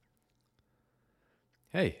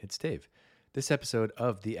Hey, it's Dave. This episode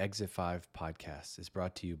of the Exit 5 podcast is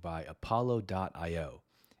brought to you by Apollo.io.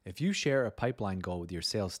 If you share a pipeline goal with your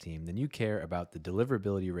sales team, then you care about the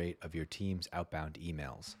deliverability rate of your team's outbound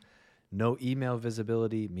emails. No email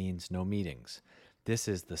visibility means no meetings. This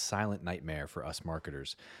is the silent nightmare for us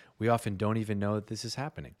marketers. We often don't even know that this is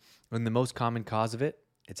happening. And the most common cause of it,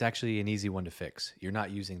 it's actually an easy one to fix. You're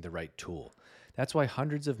not using the right tool. That's why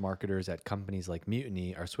hundreds of marketers at companies like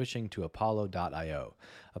Mutiny are switching to Apollo.io.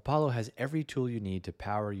 Apollo has every tool you need to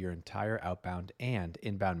power your entire outbound and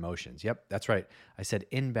inbound motions. Yep, that's right. I said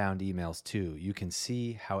inbound emails too. You can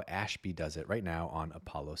see how Ashby does it right now on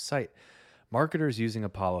Apollo's site. Marketers using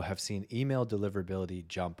Apollo have seen email deliverability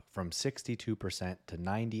jump from 62% to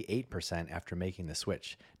 98% after making the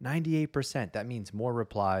switch. 98%, that means more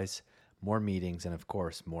replies, more meetings, and of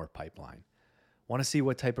course, more pipeline. Want to see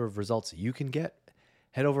what type of results you can get?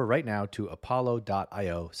 Head over right now to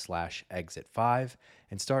apollo.io/exit5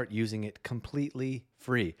 and start using it completely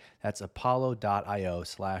free. That's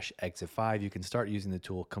apollo.io/exit5. You can start using the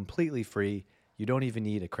tool completely free. You don't even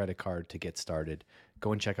need a credit card to get started.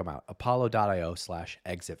 Go and check them out.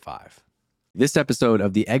 apollo.io/exit5. This episode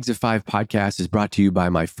of the Exit 5 podcast is brought to you by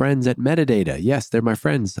my friends at Metadata. Yes, they're my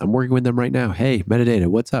friends. I'm working with them right now. Hey, Metadata,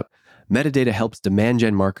 what's up? Metadata helps demand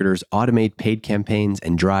gen marketers automate paid campaigns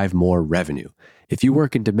and drive more revenue. If you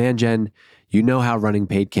work in demand gen, you know how running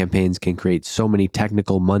paid campaigns can create so many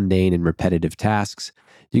technical, mundane, and repetitive tasks.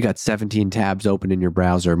 You got 17 tabs open in your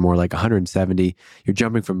browser, more like 170. You're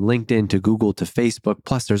jumping from LinkedIn to Google to Facebook.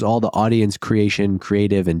 Plus, there's all the audience creation,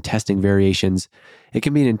 creative, and testing variations. It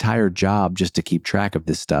can be an entire job just to keep track of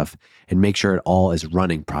this stuff and make sure it all is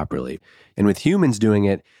running properly. And with humans doing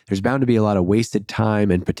it, there's bound to be a lot of wasted time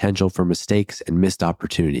and potential for mistakes and missed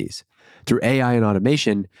opportunities. Through AI and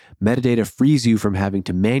automation, Metadata frees you from having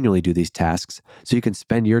to manually do these tasks so you can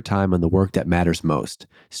spend your time on the work that matters most: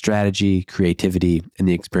 strategy, creativity, and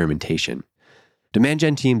the experimentation. Demand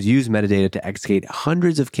gen teams use Metadata to execute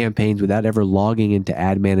hundreds of campaigns without ever logging into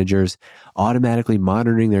ad managers, automatically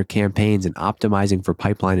monitoring their campaigns and optimizing for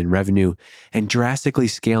pipeline and revenue, and drastically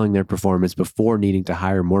scaling their performance before needing to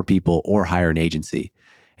hire more people or hire an agency.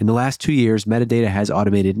 In the last 2 years, Metadata has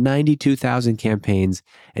automated 92,000 campaigns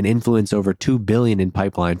and influenced over $2 billion in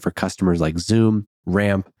pipeline for customers like Zoom,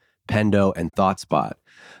 Ramp, Pendo, and ThoughtSpot.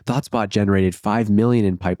 ThoughtSpot generated $5 million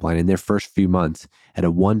in pipeline in their first few months at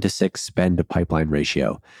a 1-to-6 spend to pipeline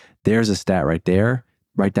ratio. There's a stat right there.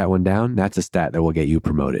 Write that one down. That's a stat that will get you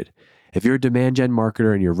promoted. If you're a demand gen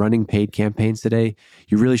marketer and you're running paid campaigns today,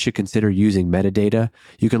 you really should consider using Metadata.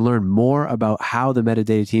 You can learn more about how the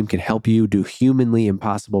Metadata team can help you do humanly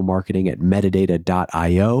impossible marketing at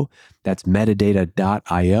metadata.io. That's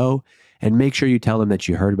metadata.io. And make sure you tell them that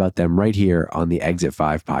you heard about them right here on the Exit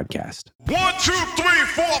 5 podcast. 1, 2, 3,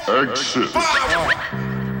 4. Exit 5.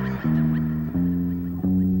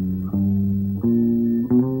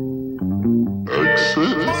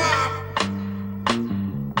 Exit 5.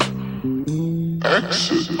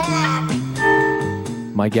 Exit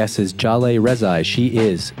 5. My guest is Jaleh Rezaei. She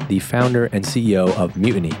is the founder and CEO of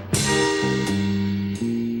Mutiny.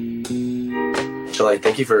 Jaleh,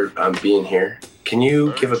 thank you for being here. Can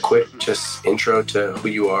you give a quick just intro to who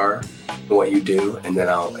you are and what you do, and then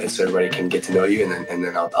so everybody can get to know you, and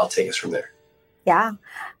then I'll take us from there. Yeah.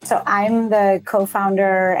 So I'm the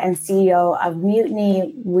co-founder and CEO of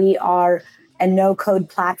Mutiny. We are a no-code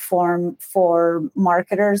platform for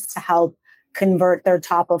marketers to help convert their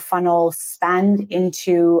top of funnel spend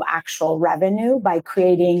into actual revenue by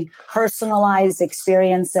creating personalized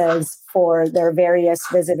experiences for their various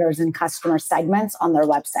visitors and customer segments on their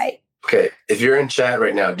website. Okay. If you're in chat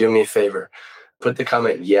right now, do me a favor. Put the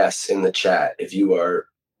comment yes in the chat if you are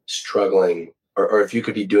struggling or if you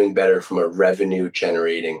could be doing better from a revenue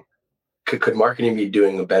generating. Could marketing be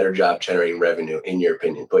doing a better job generating revenue in your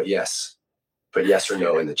opinion? Put yes or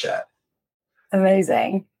no in the chat.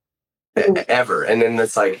 Amazing. Ever. And then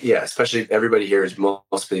it's like, yeah, especially everybody here is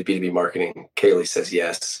mostly B2B marketing. Kaylee says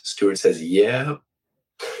yes. Stuart says yeah.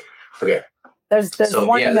 Okay. There's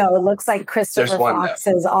one no. It looks like Christopher Fox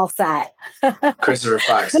is all set. Christopher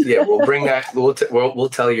Fox. Yeah, we'll bring that. We'll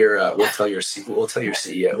tell your CFO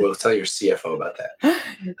about that.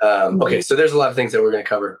 Okay, so there's a lot of things that we're going to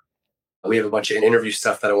cover. We have a bunch of interview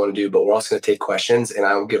stuff that I want to do, but we're also going to take questions, and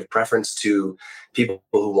I will give preference to people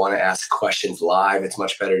who want to ask questions live. It's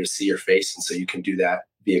much better to see your face, and so you can do that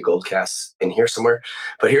via Goldcast in here somewhere.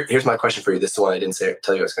 But here's my question for you. This is the one I didn't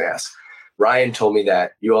tell you I was going to ask. Ryan told me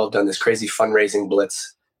that you all have done this crazy fundraising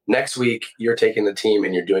blitz. Next week, you're taking the team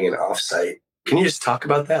and you're doing an offsite. Can you just talk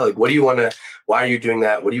about that? Like, why are you doing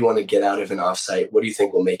that? What do you want to get out of an offsite? What do you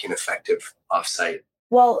think will make an effective offsite?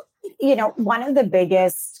 Well, one of the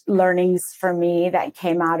biggest learnings for me that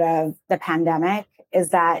came out of the pandemic is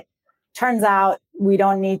that turns out we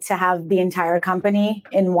don't need to have the entire company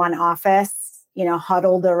in one office,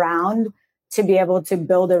 huddled around to be able to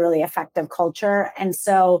build a really effective culture. And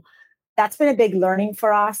so that's been a big learning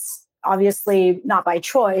for us. Obviously, not by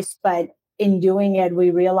choice, but in doing it,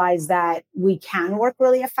 we realized that we can work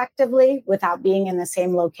really effectively without being in the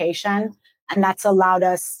same location. And that's allowed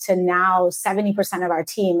us to now 70% of our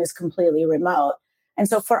team is completely remote. And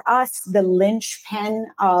so for us, the linchpin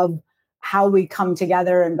of how we come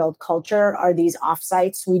together and build culture are these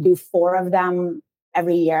offsites. We do 4 of them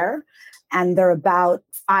every year, and they're about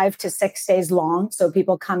 5 to 6 days long. So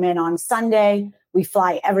people come in on Sunday, we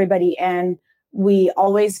fly everybody in. We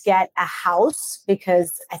always get a house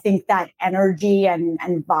because I think that energy and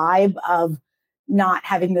vibe of not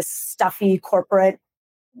having this stuffy corporate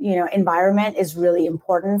environment is really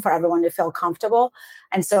important for everyone to feel comfortable.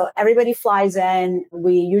 And so everybody flies in.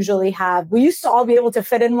 We used to all be able to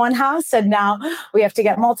fit in one house, and now we have to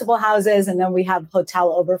get multiple houses, and then we have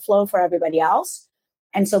hotel overflow for everybody else.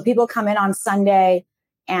 And so people come in on Sunday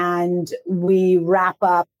and we wrap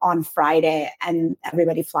up on Friday and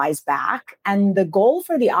everybody flies back. And the goal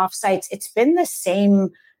for the offsites, it's been the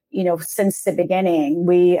same, since the beginning.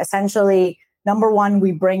 We essentially, number one,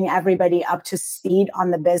 we bring everybody up to speed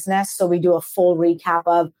on the business. So we do a full recap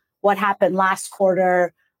of what happened last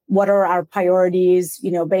quarter, what are our priorities,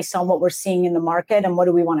 based on what we're seeing in the market, and what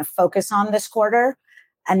do we want to focus on this quarter.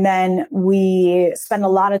 And then we spend a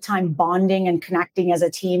lot of time bonding and connecting as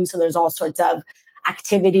a team. So there's all sorts of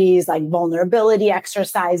activities like vulnerability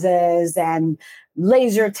exercises and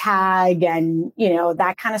laser tag and,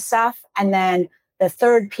 that kind of stuff. And then the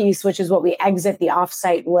third piece, which is what we exit the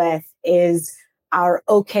offsite with, is our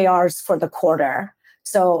OKRs for the quarter.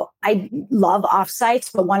 So I love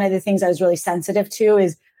offsites, but one of the things I was really sensitive to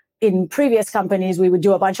is in previous companies, we would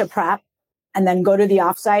do a bunch of prep and then go to the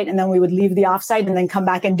offsite, and then we would leave the offsite and then come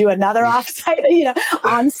back and do another offsite,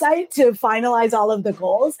 on site to finalize all of the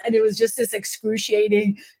goals. And it was just this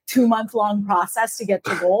excruciating 2-month long process to get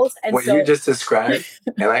to goals. And what you just described,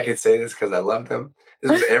 and I can say this because I love them.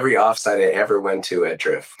 This was every offsite I ever went to at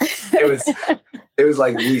Drift. It was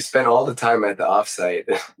like we spent all the time at the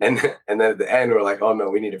offsite, and then at the end we're like, oh no,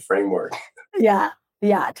 we need a framework.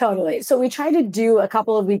 Yeah, totally. So we try to do a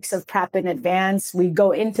couple of weeks of prep in advance. We go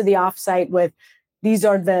into the offsite with these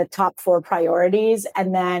are the top 4 priorities.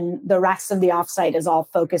 And then the rest of the offsite is all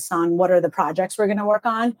focused on what are the projects we're going to work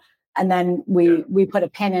on. And then we put a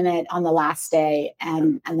pin in it on the last day,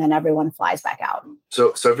 and then everyone flies back out.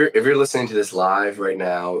 So if you're listening to this live right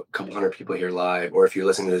now, a couple hundred people here live, or if you're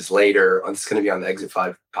listening to this later, it's going to be on the Exit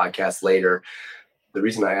 5 podcast later. The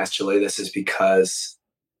reason I asked Jaleh this is because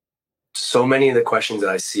so many of the questions that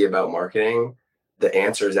I see about marketing, the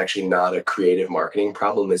answer is actually not a creative marketing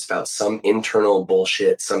problem. It's about some internal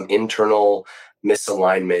bullshit, some internal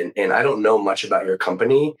misalignment. And I don't know much about your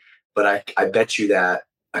company, but I bet you that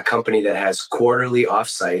a company that has quarterly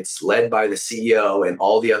offsites led by the CEO and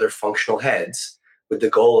all the other functional heads with the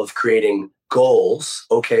goal of creating goals,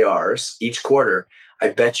 OKRs, each quarter, I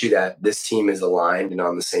bet you that this team is aligned and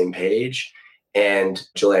on the same page. And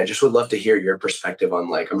Jaleh, I just would love to hear your perspective on,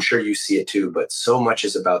 I'm sure you see it too, but so much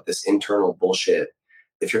is about this internal bullshit.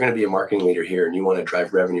 If you're going to be a marketing leader here and you want to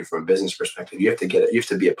drive revenue from a business perspective, you have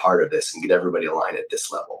to be a part of this and get everybody aligned at this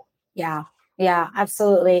level. Yeah,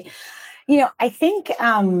 absolutely. I think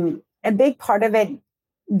a big part of it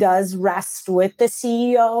does rest with the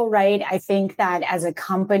CEO, right? I think that as a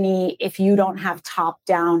company, if you don't have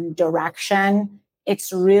top-down direction,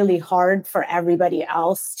 it's really hard for everybody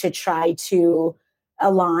else to try to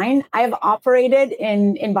align. I've operated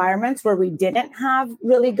in environments where we didn't have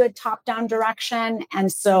really good top-down direction.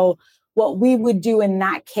 And so what we would do in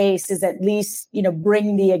that case is at least,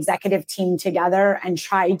 bring the executive team together and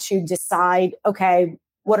try to decide, okay,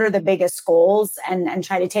 what are the biggest goals, and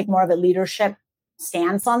try to take more of a leadership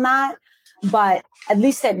stance on that. But at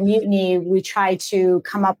least at Mutiny, we try to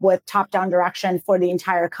come up with top-down direction for the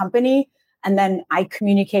entire company. And then I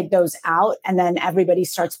communicate those out, and then everybody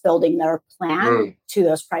starts building their plan to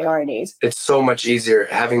those priorities. It's so much easier,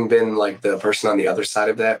 having been the person on the other side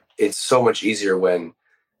of that. It's so much easier when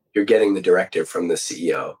you're getting the directive from the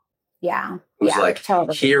CEO. Yeah. Who's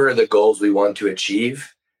totally. Here are the goals we want to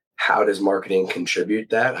achieve. How does marketing contribute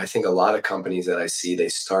that? I think a lot of companies that I see,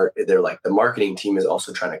 they're like, the marketing team is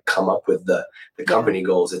also trying to come up with the company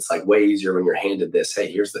goals. It's way easier when you're handed this,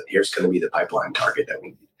 hey, here's going to be the pipeline target that we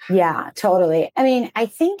need. Yeah, totally. I mean, I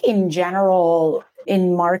think in general,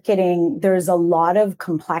 in marketing, there's a lot of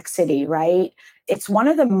complexity, right? It's one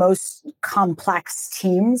of the most complex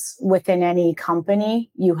teams within any company.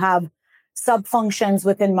 You have sub-functions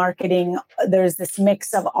within marketing. There's this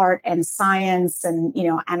mix of art and science and,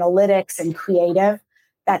 analytics and creative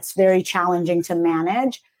that's very challenging to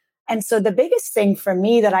manage. And so the biggest thing for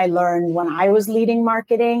me that I learned when I was leading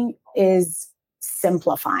marketing is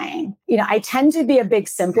simplifying. I tend to be a big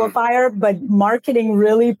simplifier, but marketing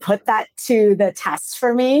really put that to the test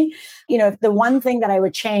for me. The one thing that I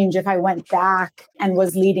would change if I went back and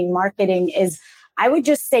was leading marketing is I would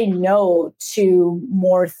just say no to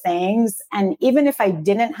more things. And even if I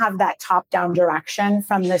didn't have that top-down direction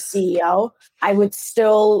from the CEO, I would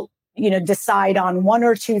still, decide on one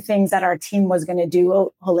or two things that our team was going to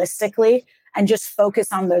do holistically and just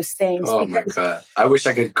focus on those things. Oh my God. I wish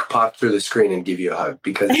I could pop through the screen and give you a hug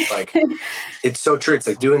because it's so true. It's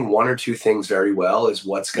like doing one or two things very well is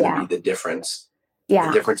what's going to be the difference. Yeah.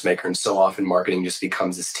 The difference maker. And so often marketing just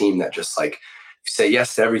becomes this team that just you say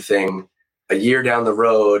yes to everything. A year down the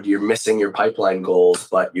road, you're missing your pipeline goals,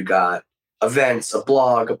 but you got events, a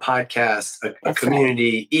blog, a podcast, a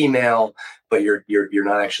community, email, but you're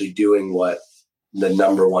not actually doing what the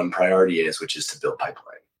number one priority is, which is to build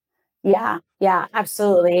pipeline. Yeah,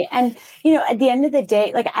 absolutely. And, at the end of the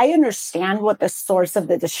day, I understand what the source of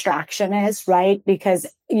the distraction is, right? Because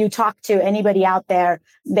you talk to anybody out there,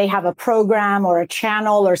 they have a program or a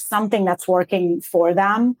channel or something that's working for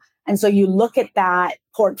them. And so you look at that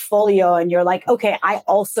portfolio and you're like, okay, I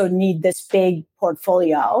also need this big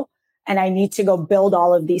portfolio and I need to go build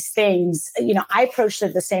all of these things. I approached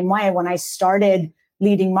it the same way when I started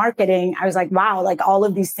leading marketing. I was like, wow, all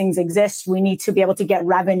of these things exist. We need to be able to get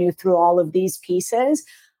revenue through all of these pieces.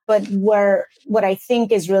 But what I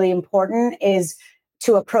think is really important is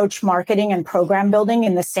to approach marketing and program building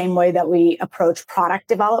in the same way that we approach product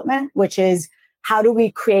development, which is how do we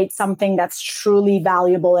create something that's truly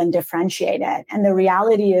valuable and differentiated? And the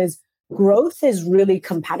reality is growth is really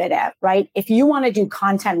competitive, right? If you want to do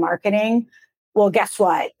content marketing, well, guess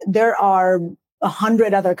what? There are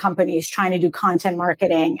 100 other companies trying to do content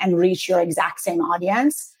marketing and reach your exact same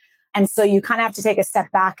audience. And so you kind of have to take a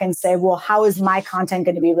step back and say, well, how is my content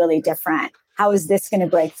going to be really different? How is this going to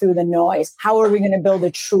break through the noise? How are we going to build a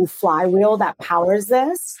true flywheel that powers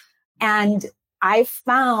this? And I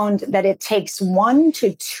found that it takes 1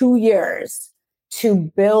 to 2 years to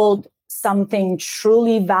build something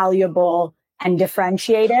truly valuable and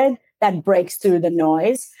differentiated that breaks through the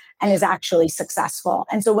noise and is actually successful.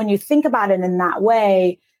 And so when you think about it in that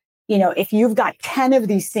way, if you've got 10 of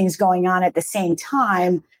these things going on at the same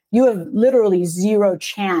time, you have literally zero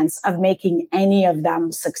chance of making any of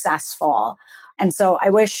them successful. And so I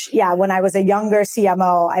wish, when I was a younger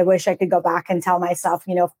CMO, I wish I could go back and tell myself,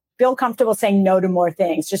 feel comfortable saying no to more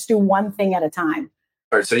things. Just do one thing at a time.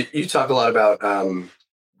 All right. So you talk a lot about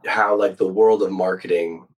how the world of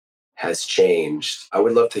marketing has changed. I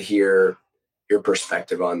would love to hear your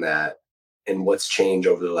perspective on that and what's changed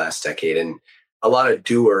over the last decade. And a lot of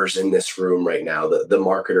doers in this room right now, the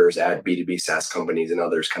marketers at B2B SaaS companies and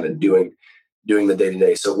others kind of doing the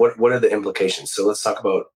day-to-day. So what are the implications? So let's talk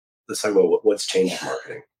about what's changed in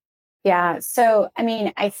marketing. Yeah. So,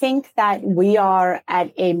 I think that we are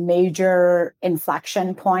at a major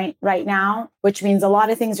inflection point right now, which means a lot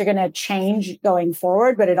of things are going to change going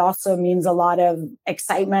forward, but it also means a lot of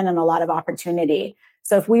excitement and a lot of opportunity.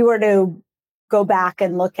 So if we were to go back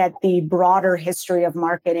and look at the broader history of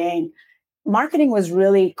marketing was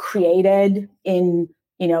really created in,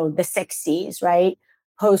 the 60s, right?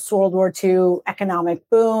 Post World War II economic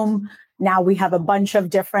boom. Now we have a bunch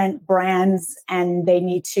of different brands and they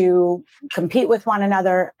need to compete with one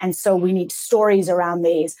another. And so we need stories around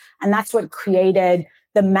these. And that's what created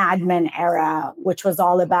the Mad Men era, which was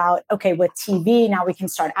all about, okay, with TV, now we can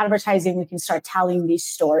start advertising, we can start telling these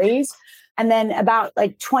stories. And then about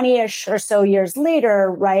 20-ish or so years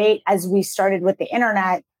later, right, as we started with the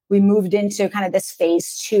internet, we moved into kind of this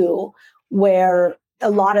phase 2 where a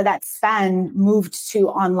lot of that spend moved to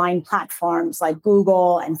online platforms like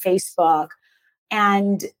Google and Facebook.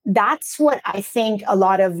 And that's what I think a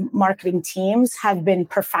lot of marketing teams have been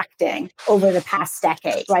perfecting over the past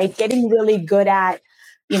decade, right? Getting really good at,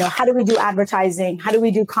 how do we do advertising? How do we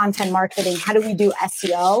do content marketing? How do we do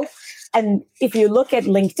SEO? And if you look at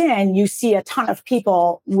LinkedIn, you see a ton of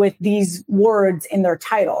people with these words in their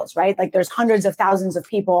titles, right? There's hundreds of thousands of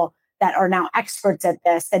people that are now experts at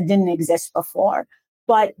this that didn't exist before.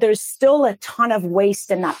 But there's still a ton of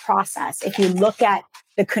waste in that process. If you look at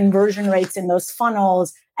the conversion rates in those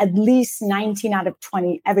funnels, at least 19 out of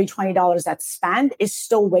 20, every $20 that's spent is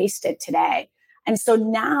still wasted today. And so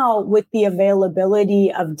now with the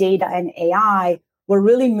availability of data and AI, we're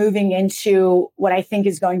really moving into what I think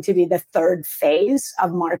is going to be the third phase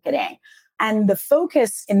of marketing. And the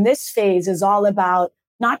focus in this phase is all about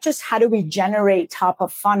not just how do we generate top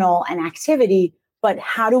of funnel and activity, but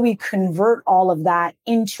how do we convert all of that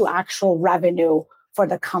into actual revenue for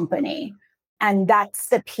the company? And that's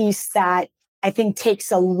the piece that I think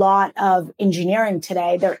takes a lot of engineering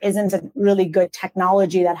today. There isn't a really good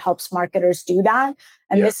technology that helps marketers do that.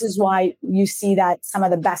 And this is why you see that some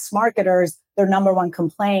of the best marketers, their number one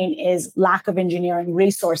complaint is lack of engineering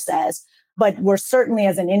resources. But we're certainly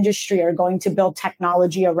as an industry are going to build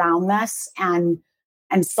technology around this and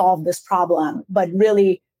solve this problem. But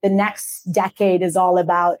really, the next decade is all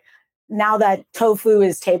about, now that tofu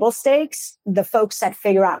is table stakes, the folks that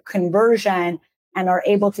figure out conversion and are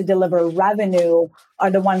able to deliver revenue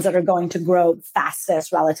are the ones that are going to grow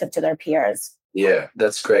fastest relative to their peers. Yeah,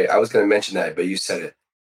 that's great. I was going to mention that, but you said it,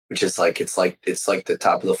 which is like it's like the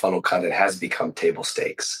top of the funnel content has become table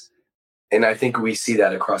stakes. And I think we see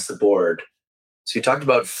that across the board. So you talked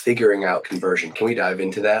about figuring out conversion. Can we dive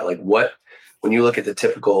into that? Like when you look at the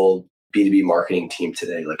typical B2B marketing team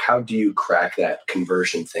today, like how do you crack that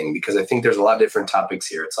conversion thing? Because I think there's a lot of different topics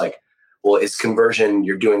here. It's like, well, is conversion,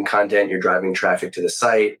 you're doing content, you're driving traffic to the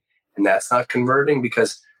site, and that's not converting?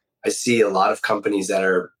 Because I see a lot of companies that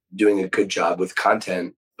are doing a good job with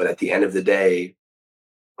content, but at the end of the day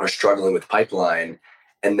are struggling with pipeline.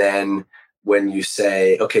 And then when you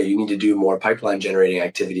say, okay, you need to do more pipeline generating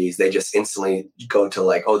activities, they just instantly go to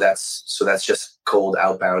like, oh, that's just cold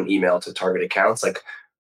outbound email to target accounts. Like,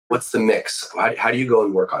 what's the mix? How do you go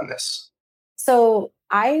and work on this? So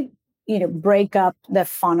I, break up the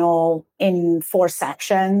funnel in 4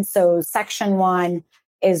 sections. So section 1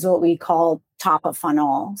 is what we call top of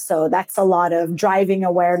funnel. So that's a lot of driving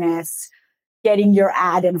awareness, getting your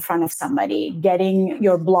ad in front of somebody, getting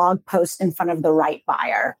your blog post in front of the right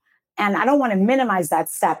buyer. And I don't want to minimize that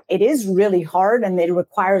step. It is really hard and it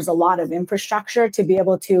requires a lot of infrastructure to be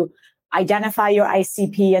able to identify your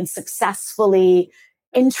ICP and successfully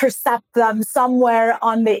intercept them somewhere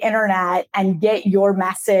on the internet and get your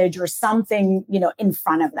message or something, in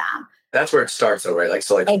front of them. That's where it starts though, right? Like,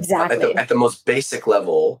 so like exactly at the most basic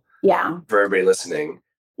level, yeah, for everybody listening,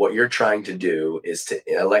 what you're trying to do is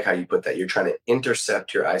I like how you put that, you're trying to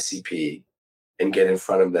intercept your ICP and get in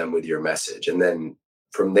front of them with your message. And then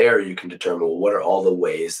from there, you can determine, well, what are all the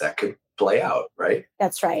ways that could play out, right?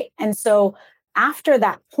 That's right. And so after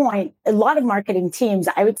that point, a lot of marketing teams,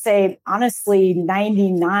 I would say, honestly,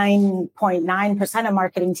 99.9% of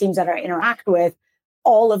marketing teams that I interact with,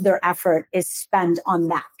 all of their effort is spent on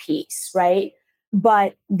that piece, right?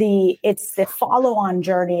 But it's the follow-on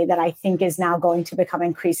journey that I think is now going to become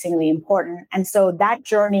increasingly important. And so that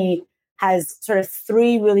journey has sort of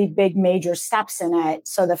 3 really big major steps in it.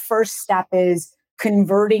 So the first step is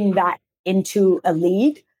converting that into a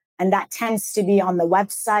lead. And that tends to be on the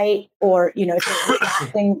website or, if you're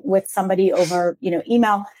interacting with somebody over,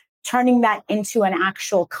 email, turning that into an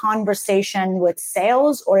actual conversation with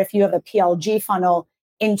sales, or if you have a PLG funnel,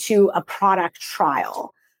 into a product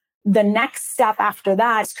trial. The next step after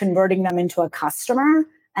that is converting them into a customer.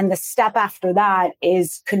 And the step after that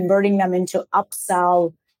is converting them into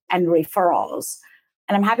upsell and referrals.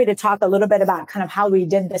 And I'm happy to talk a little bit about kind of how we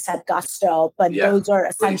did this at Gusto, but those are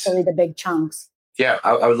essentially the big chunks. Yeah,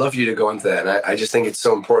 I would love you to go into that. And I just think it's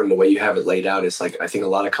so important the way you have it laid out. Is like, I think a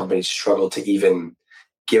lot of companies struggle to even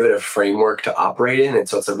give it a framework to operate in. And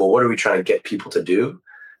so it's like, well, what are we trying to get people to do?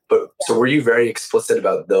 But so were you very explicit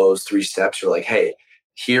about those 3 steps? You're like, hey,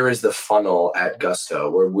 here is the funnel at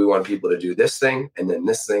Gusto where we want people to do this thing and then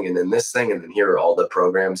this thing and then this thing. And then here are all the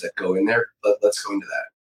programs that go in there. Let's go into that.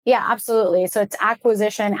 Yeah, absolutely. So it's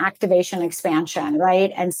acquisition, activation, expansion,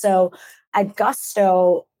 right? And so at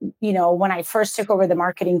Gusto, when I first took over the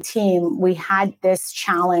marketing team, we had this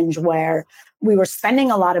challenge where we were spending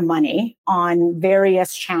a lot of money on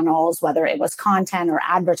various channels, whether it was content or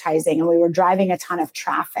advertising, and we were driving a ton of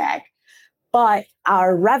traffic. But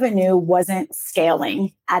our revenue wasn't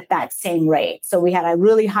scaling at that same rate. So we had a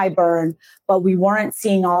really high burn, but we weren't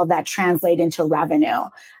seeing all of that translate into revenue.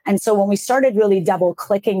 And so when we started really double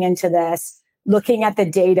clicking into this, looking at the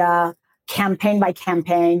data, campaign by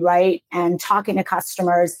campaign, right, and talking to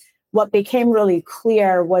customers, what became really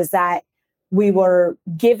clear was that we were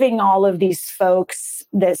giving all of these folks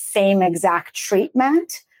the same exact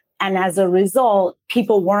treatment. And as a result,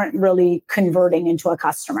 people weren't really converting into a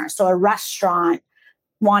customer. So a restaurant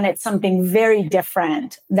wanted something very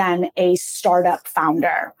different than a startup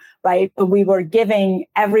founder, right? But we were giving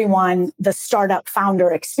everyone the startup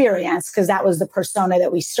founder experience because that was the persona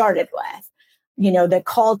that we started with. The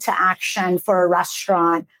call to action for a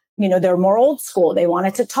restaurant, they're more old school. They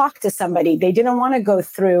wanted to talk to somebody. They didn't want to go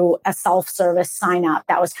through a self-service sign up.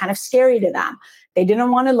 That was kind of scary to them. They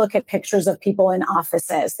didn't want to look at pictures of people in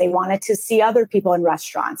offices. They wanted to see other people in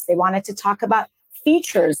restaurants. They wanted to talk about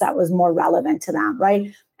features that was more relevant to them,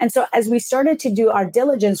 right? And so as we started to do our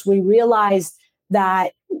diligence, we realized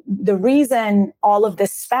that the reason all of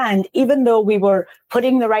this spend, even though we were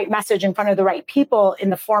putting the right message in front of the right people in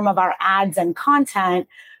the form of our ads and content,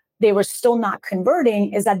 they were still not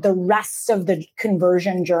converting, is that the rest of the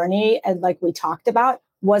conversion journey, and like we talked about,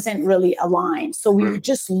 wasn't really aligned. So we would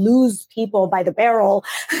just lose people by the barrel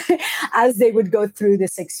as they would go through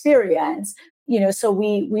this experience. So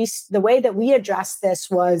we the way that we addressed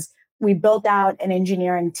this was we built out an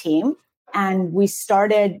engineering team and we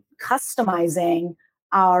started customizing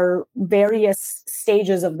our various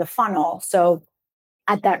stages of the funnel. So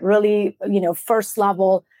at that really, first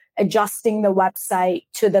level, adjusting the website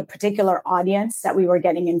to the particular audience that we were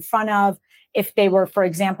getting in front of. If they were, for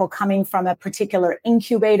example, coming from a particular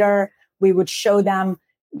incubator, we would show them,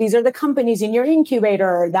 these are the companies in your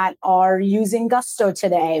incubator that are using Gusto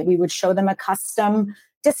today. We would show them a custom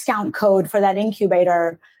discount code for that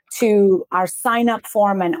incubator, to our sign up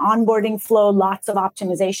form and onboarding flow, lots of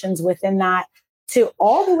optimizations within that, to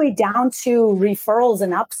all the way down to referrals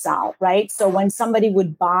and upsell, right? So when somebody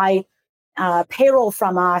would buy payroll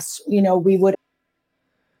from us, we would.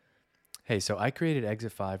 Hey, so I created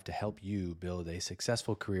Exit 5 to help you build a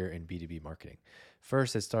successful career in B2B marketing.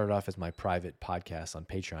 First, it started off as my private podcast on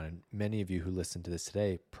Patreon, and many of you who listen to this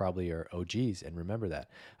today probably are OGs and remember that.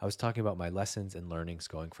 I was talking about my lessons and learnings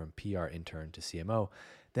going from PR intern to CMO.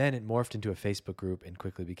 Then it morphed into a Facebook group and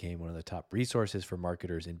quickly became one of the top resources for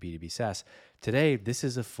marketers in B2B SaaS. Today, this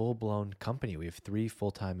is a full-blown company. We have 3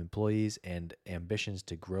 full-time employees and ambitions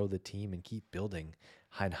to grow the team and keep building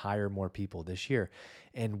and hire more people this year.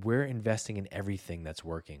 And we're investing in everything that's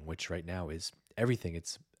working, which right now is everything.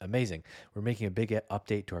 It's amazing. We're making a big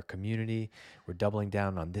update to our community. We're doubling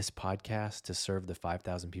down on this podcast to serve the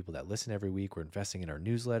 5,000 people that listen every week. We're investing in our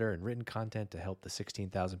newsletter and written content to help the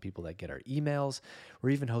 16,000 people that get our emails. We're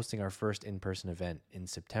even hosting our first in-person event in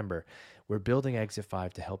September. We're building Exit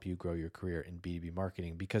 5 to help you grow your career in B2B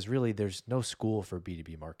marketing, because really there's no school for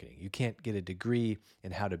B2B marketing. You can't get a degree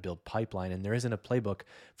in how to build pipeline, and there isn't a playbook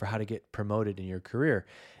for how to get promoted in your career.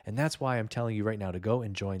 And that's why I'm telling you right now to go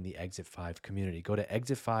and join the Exit 5 community. Go to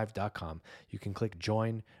exit5.com. You can click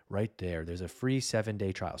join right there. There's a free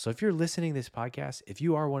 7-day trial. So if you're listening to this podcast, if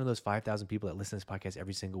you are one of those 5,000 people that listen to this podcast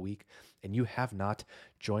every single week and you have not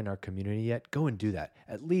joined our community yet, go and do that.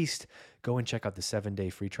 At least go and check out the 7-day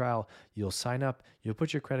free trial. You'll sign up, you'll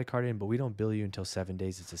put your credit card in, but we don't bill you until 7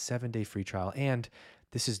 days. It's a 7-day free trial. And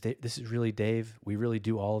this is really Dave. We really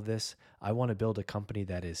do all of this. I want to build a company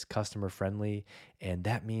that is customer friendly. And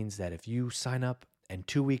that means that if you sign up and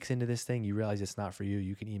 2 weeks into this thing, you realize it's not for you,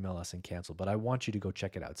 you can email us and cancel. But I want you to go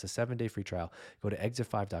check it out. It's a 7-day free trial. Go to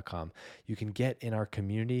exit5.com. You can get in our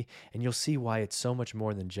community and you'll see why it's so much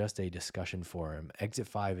more than just a discussion forum. Exit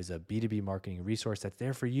 5 is a B2B marketing resource that's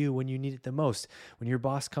there for you when you need it the most. When your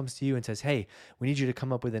boss comes to you and says, hey, we need you to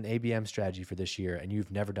come up with an ABM strategy for this year, and you've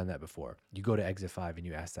never done that before, you go to Exit 5 and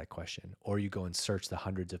you ask that question, or you go and search the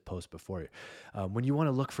hundreds of posts before you. When you want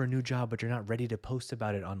to look for a new job, but you're not ready to post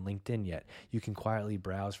about it on LinkedIn yet, you can quietly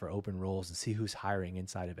browse for open roles and see who's hiring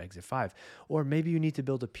inside of Exit 5. Or maybe you need to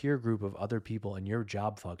build a peer group of other people in your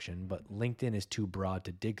job function, but LinkedIn is too broad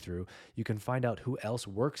to dig through. You can find out who else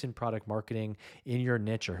works in product marketing in your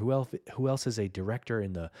niche, or who else is a director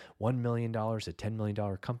in the $1 million to $10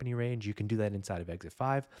 million company range. You can do that inside of Exit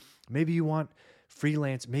 5. Maybe you want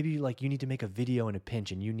freelance, maybe you need to make a video in a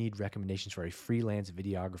pinch and you need recommendations for a freelance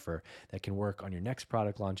videographer that can work on your next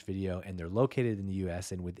product launch video, and they're located in the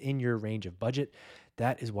US and within your range of budget.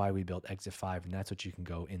 That is why we built Exit 5, and that's what you can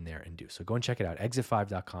go in there and do. So go and check it out,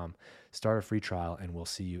 exit5.com, start a free trial, and we'll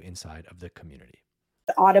see you inside of the community.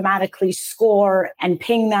 Automatically score and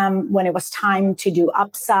ping them when it was time to do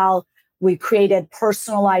upsell. We created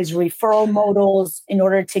personalized referral modals in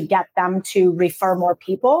order to get them to refer more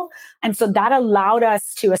people. And so that allowed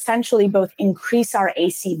us to essentially both increase our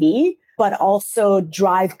ACV, but also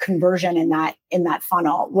drive conversion in that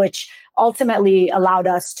funnel, which ultimately allowed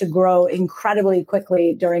us to grow incredibly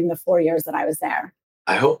quickly during the 4 years that I was there.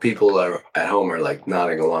 I hope people are at home are like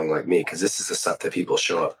nodding along like me, because this is the stuff that people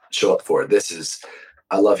show up for.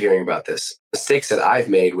 I love hearing about this. Mistakes that I've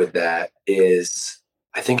made with that is,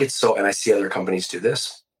 I think it's so, and I see other companies do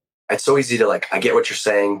this. It's so easy to I get what you're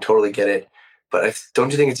saying, totally get it. But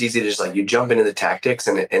don't you think it's easy to just you jump into the tactics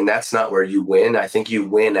and that's not where you win. I think you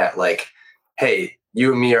win at hey,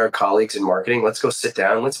 you and me are colleagues in marketing. Let's go sit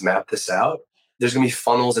down. Let's map this out. there's going to be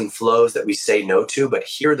funnels and flows that we say no to, but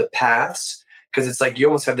here are the paths. Because it's like you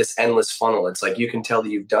almost have this endless funnel. It's like you can tell that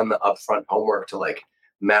you've done the upfront homework to like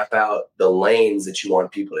map out the lanes that you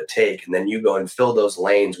want people to take. And then you go and fill those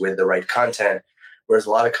lanes with the right content. Whereas a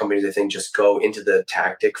lot of companies, I think, just go into the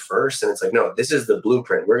tactic first. And it's like, no, this is the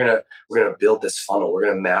blueprint. We're gonna build this funnel. We're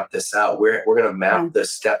gonna map this out. We're gonna map the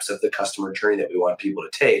steps of the customer journey that we want people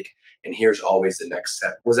to take. And here's always the next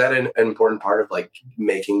step. Was that an important part of like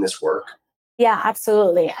making this work? Yeah,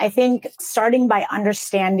 absolutely. I think starting by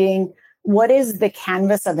understanding what is the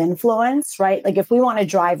canvas of influence, right? Like if we want to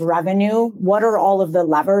drive revenue, what are all of the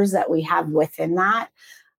levers that we have within that?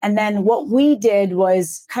 And then what we did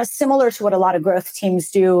was kind of similar to what a lot of growth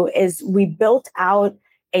teams do is we built out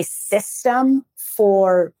a system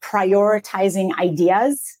for prioritizing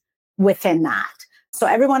ideas within that. So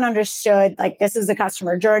everyone understood like this is the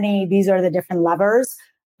customer journey, these are the different levers,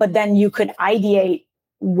 but then you could ideate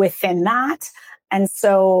within that. And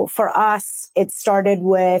so for us, it started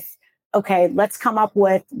with, okay, let's come up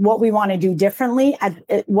with what we want to do differently.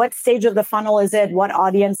 At what stage of the funnel is it? What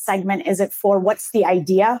audience segment is it for? What's the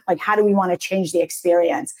idea? Like, how do we want to change the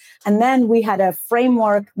experience? And then we had a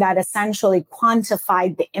framework that essentially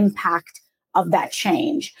quantified the impact of that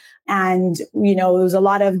change. And, you know, it was a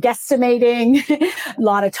lot of guesstimating, a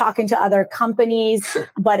lot of talking to other companies,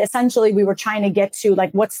 but essentially we were trying to get to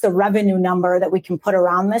like, what's the revenue number that we can put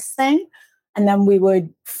around this thing? And then we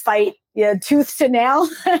would fight tooth to nail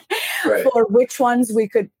for which ones we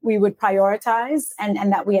would prioritize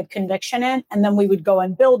and that we had conviction in. And then we would go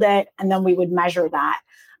and build it and then we would measure that.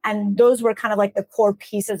 And those were kind of like the core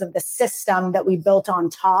pieces of the system that we built on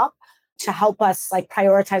top to help us like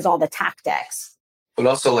prioritize all the tactics. But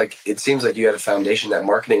also like, it seems like you had a foundation that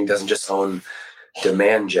marketing doesn't just own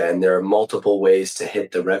demand gen. There are multiple ways to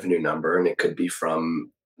hit the revenue number, and it could be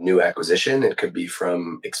from new acquisition. It could be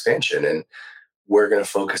from expansion. And we're going to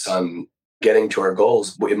focus on getting to our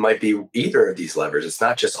goals. It might be either of these levers. It's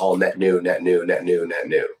not just all net new, net new, net new, net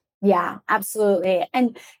new. Yeah, absolutely.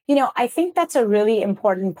 And, you know, I think that's a really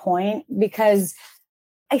important point because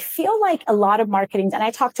I feel like a lot of marketing, and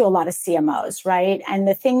I talk to a lot of CMOs, right? And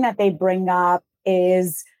the thing that they bring up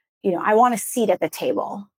is, you know, I want a seat at the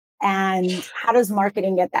table. And how does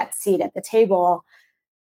marketing get that seat at the table?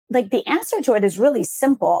 Like the answer to it is really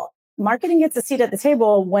simple. Marketing gets a seat at the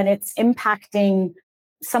table when it's impacting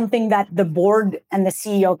something that the board and the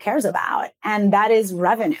CEO cares about, and that is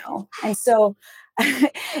revenue. And so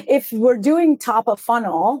if we're doing top of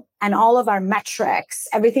funnel and all of our metrics,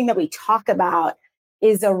 everything that we talk about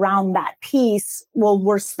is around that piece, well,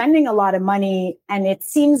 we're spending a lot of money and it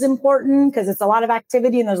seems important because it's a lot of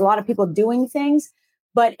activity and there's a lot of people doing things,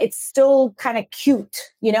 but it's still kind of cute,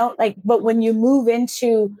 you know, like, but when you move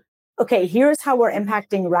into, okay, here's how we're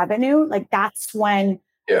impacting revenue, like that's when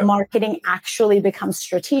marketing actually becomes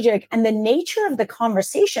strategic and the nature of the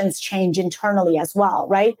conversations change internally as well,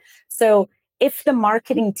 right? So if the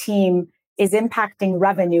marketing team is impacting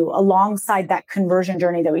revenue alongside that conversion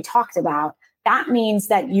journey that we talked about, that means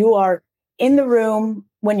that you are in the room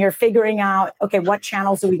when you're figuring out, okay, what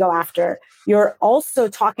channels do we go after? You're also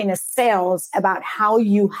talking to sales about how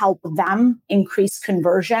you help them increase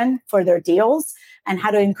conversion for their deals and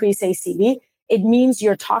how to increase ACV. It means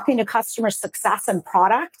you're talking to customer success and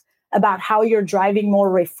product about how you're driving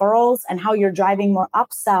more referrals and how you're driving more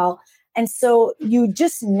upsell. And so you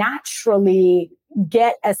just naturally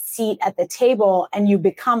get a seat at the table and you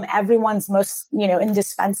become everyone's most, you know,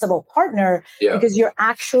 indispensable partner because you're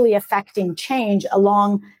actually affecting change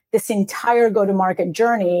along this entire go-to-market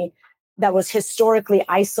journey that was historically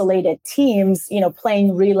isolated teams, you know,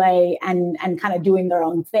 playing relay and kind of doing their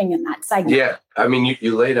own thing in that segment. Yeah. I mean,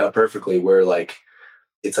 you laid out perfectly where like,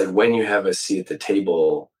 it's like when you have a seat at the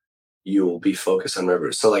table, you will be focused on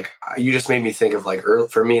revenue. So like, you just made me think of like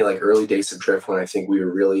for me, like early days of Drift, when I think we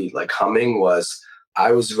were really like humming was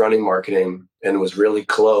I was running marketing and was really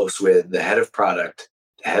close with the head of product,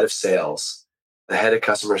 the head of sales, the head of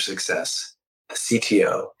customer success, the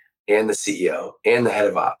CTO and the CEO and the head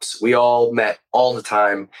of ops. We all met all the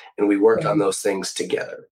time and we worked on those things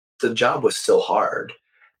together. The job was still hard,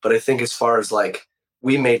 but I think as far as like,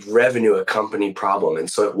 we made revenue a company problem. And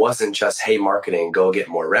so it wasn't just, hey, marketing, go get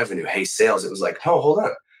more revenue. Hey, sales. It was like, oh, hold on.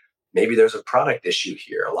 Maybe there's a product issue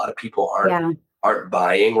here. A lot of people aren't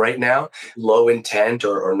buying right now. Low intent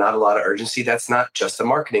or not a lot of urgency. That's not just a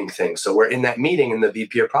marketing thing. So we're in that meeting and the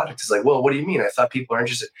VP of product is like, well, what do you mean? I thought people are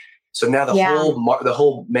interested. So now the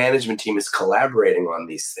whole management team is collaborating on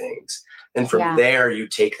these things. And from there, you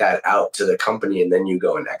take that out to the company and then you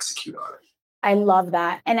go and execute on it. I love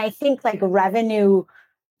that. And I think like revenue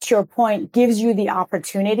to your point, gives you the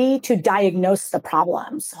opportunity to diagnose the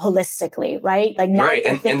problems holistically, right? Like right.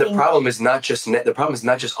 And the problem is not just the problem is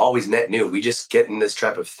not just always net new. We just get in this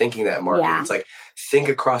trap of thinking that marketing. Yeah. It's like, think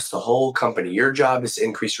across the whole company. Your job is to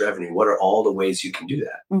increase revenue. What are all the ways you can do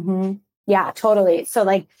that? Mm-hmm. Yeah, totally. So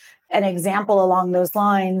like an example along those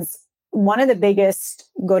lines, one of the biggest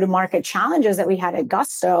go-to-market challenges that we had at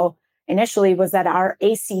Gusto initially was that our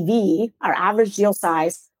ACV, our average deal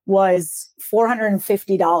size, was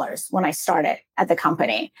 $450 when I started at the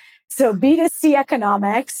company. So B2C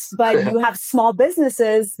economics, but you have small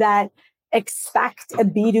businesses that expect a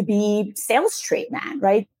B2B sales treatment,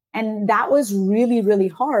 right? And that was really, really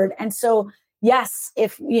hard. And so, yes,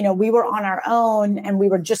 if we were on our own and we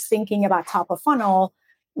were just thinking about top of funnel,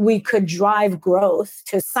 we could drive growth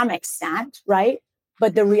to some extent, right?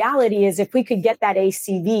 But the reality is, if we could get that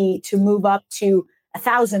ACV to move up to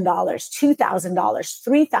 $1,000, $2,000,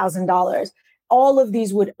 $3,000, all of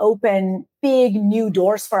these would open big new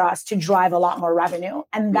doors for us to drive a lot more revenue.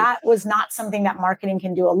 And that was not something that marketing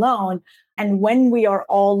can do alone. And when we are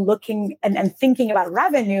all looking and thinking about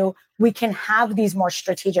revenue, we can have these more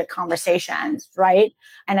strategic conversations, right?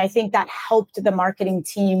 And I think that helped the marketing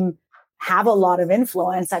team have a lot of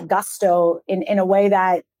influence at Gusto in a way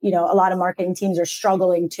that, a lot of marketing teams are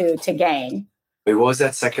struggling to gain. Wait, what was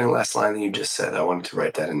that second and last line that you just said? I wanted to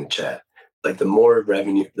write that in the chat. Like, the more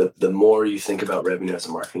revenue, the more you think about revenue as a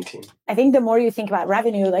marketing team. I think the more you think about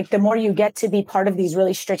revenue, like the more you get to be part of these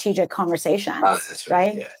really strategic conversations. That's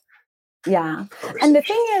right? Yeah. And the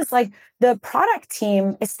thing is, like, the product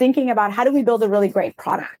team is thinking about, how do we build a really great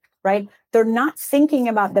product, right? They're not thinking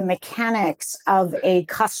about the mechanics of a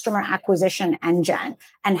customer acquisition engine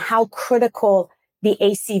and how critical the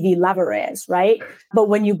ACV lever is, right? But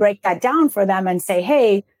when you break that down for them and say,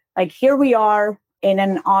 hey, like, here we are in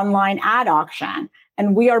an online ad auction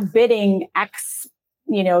and we are bidding X,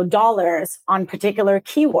 dollars on particular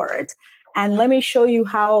keywords. And let me show you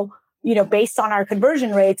how, based on our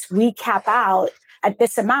conversion rates, we cap out at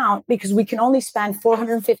this amount because we can only spend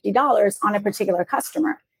 $450 on a particular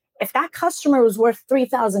customer. If that customer was worth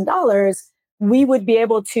 $3,000, we would be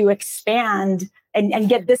able to expand and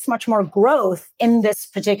get this much more growth in this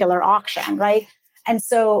particular auction, right? And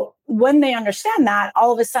so when they understand that,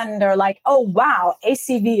 all of a sudden they're like, oh, wow,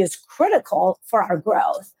 ACV is critical for our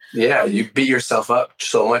growth. Yeah, you beat yourself up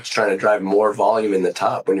so much trying to drive more volume in the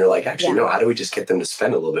top when you're like, actually, no, how do we just get them to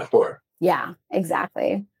spend a little bit more? Yeah,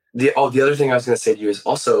 exactly. The other thing I was going to say to you is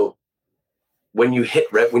also, when you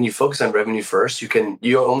when you focus on revenue first,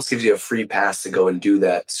 you almost gives you a free pass to go and do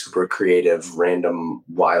that super creative, random,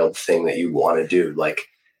 wild thing that you want to do. Like,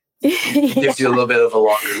 it gives you a little bit of a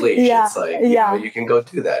longer leash. It's like, you can go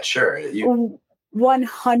do that. Sure.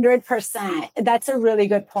 100%. That's a really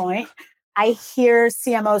good point. I hear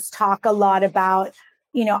CMOs talk a lot about,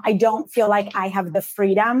 I don't feel like I have the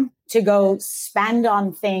freedom to go spend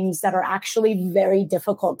on things that are actually very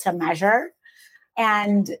difficult to measure.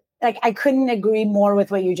 And like, I couldn't agree more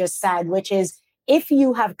with what you just said, which is, if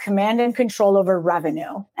you have command and control over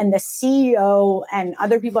revenue and the CEO and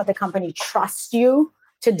other people at the company trust you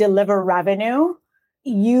to deliver revenue,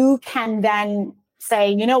 you can then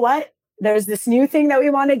say, you know what? There's this new thing that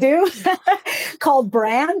we want to do called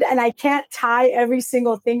brand, and I can't tie every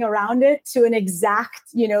single thing around it to an exact,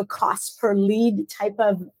 cost per lead type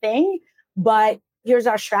of thing. But here's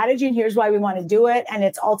our strategy and here's why we want to do it. And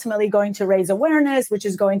it's ultimately going to raise awareness, which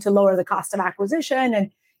is going to lower the cost of acquisition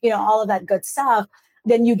and, all of that good stuff.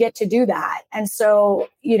 Then you get to do that. And so,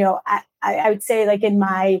 I would say, like, in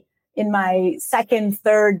my second,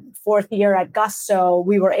 third, fourth year at Gusto,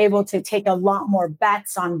 we were able to take a lot more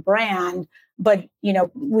bets on brand, but,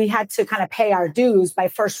 we had to kind of pay our dues by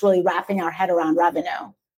first really wrapping our head around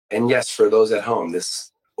revenue. And yes, for those at home,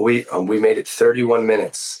 we made it 31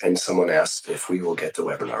 minutes and someone asked if we will get the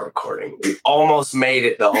webinar recording. We almost made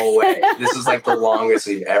it the whole way. This is like the longest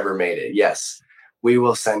we've ever made it. Yes, we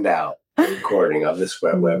will send out a recording of this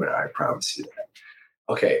webinar. I promise you that.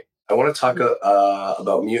 Okay. I want to talk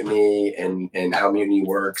about Mutiny and how Mutiny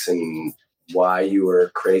works and why you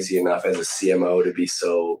were crazy enough as a CMO to be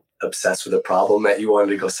so obsessed with a problem that you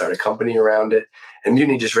wanted to go start a company around it. And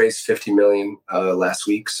Mutiny just raised $50 million last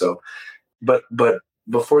week. So, but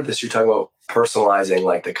before this, you're talking about personalizing,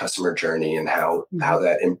 like, the customer journey and how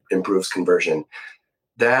that improves conversion.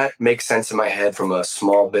 That makes sense in my head from a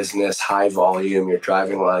small business, high volume. You're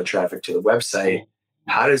driving a lot of traffic to the website.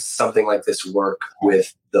 How does something like this work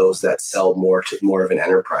with those that sell more of an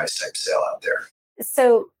enterprise type sale out there?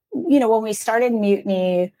 So, when we started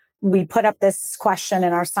Mutiny, we put up this question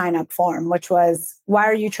in our sign up form, which was, why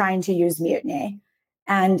are you trying to use Mutiny?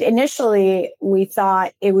 And initially, we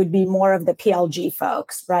thought it would be more of the PLG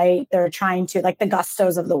folks, right? They're trying to, like the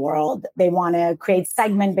Gustos of the world, they want to create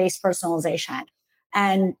segment-based personalization.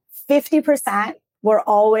 And 50% were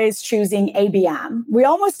always choosing ABM. We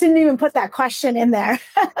almost didn't even put that question in there.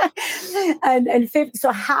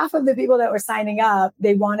 So half of the people that were signing up,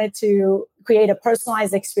 they wanted to create a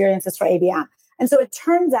personalized experiences for ABM. And so it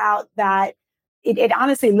turns out that it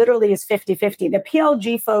honestly literally is 50-50. The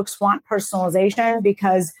PLG folks want personalization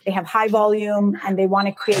because they have high volume and they want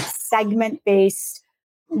to create segment-based,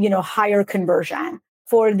 higher conversion.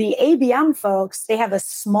 For the ABM folks, they have a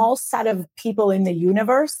small set of people in the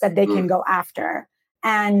universe that they can go after.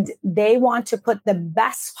 And they want to put the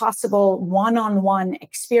best possible one-on-one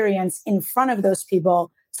experience in front of those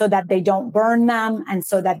people so that they don't burn them and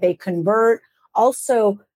so that they convert.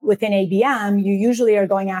 Also, within ABM, you usually are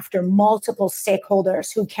going after multiple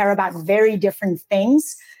stakeholders who care about very different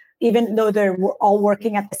things, even though they're all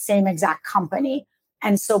working at the same exact company.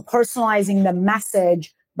 And so personalizing the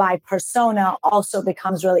message by persona also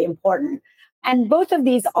becomes really important. And both of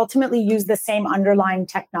these ultimately use the same underlying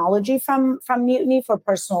technology from Mutiny for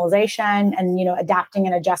personalization and, adapting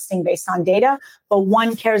and adjusting based on data. But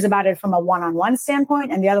one cares about it from a one-on-one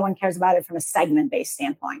standpoint, and the other one cares about it from a segment-based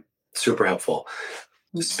standpoint. Super helpful.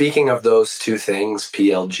 Speaking of those two things,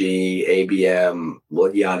 PLG, ABM,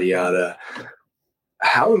 yada, yada,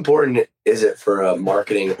 how important is it for a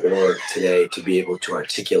marketing org today to be able to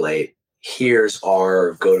articulate, here's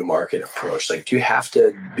our go-to-market approach? Like, do you have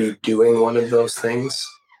to be doing one of those things?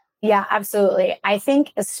 Yeah, absolutely. I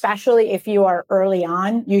think especially if you are early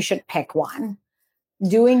on, you should pick one.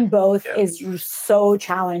 Doing both is so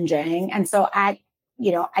challenging. And so at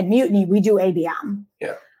Mutiny, we do ABM.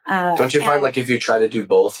 Yeah. Don't you find if you try to do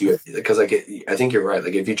both, because I think you're right.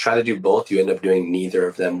 Like if you try to do both, you end up doing neither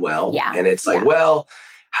of them well. Yeah. And it's well,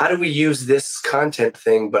 how do we use this content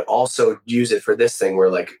thing, but also use it for this thing?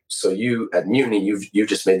 Where so you at Mutiny, you've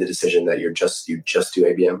just made the decision that you just do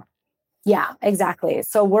ABM. Yeah, exactly.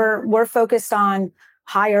 So we're focused on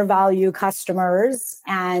higher value customers,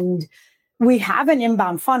 and we have an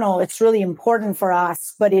inbound funnel. It's really important for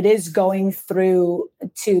us, but it is going through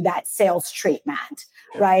to that sales treatment.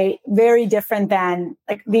 Right? Very different than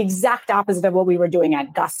the exact opposite of what we were doing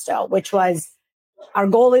at Gusto, which was our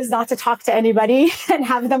goal is not to talk to anybody and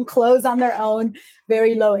have them close on their own,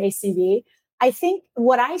 very low ACV. I think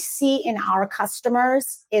what I see in our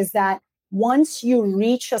customers is that once you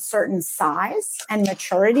reach a certain size and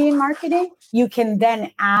maturity in marketing, you can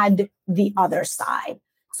then add the other side.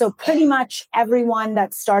 So pretty much everyone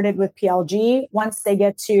that started with PLG, once they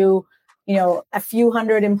get to a few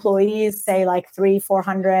hundred employees, say 300,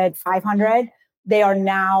 400, 500, they are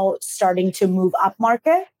now starting to move up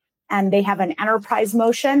market, and they have an enterprise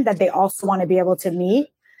motion that they also want to be able to meet.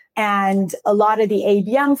 And a lot of the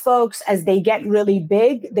ABM folks, as they get really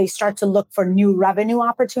big, they start to look for new revenue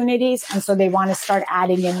opportunities. And so they want to start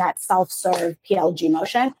adding in that self-serve PLG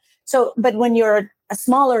motion. So, but when you're a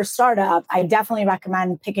smaller startup, I definitely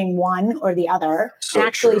recommend picking one or the other. So and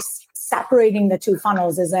actually true. Separating the two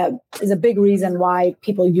funnels is a big reason why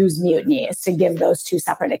people use Mutiny, is to give those two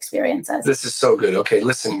separate experiences. This is so good. Okay,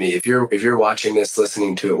 listen to me. If you're watching this,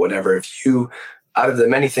 listening to it, whatever, if you, out of the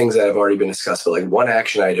many things that have already been discussed, but one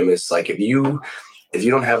action item is if you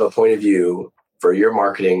don't have a point of view for your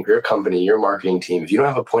marketing, your company, your marketing team, if you don't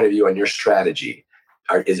have a point of view on your strategy,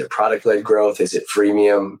 is it product-led growth? Is it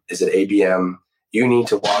freemium? Is it ABM? You need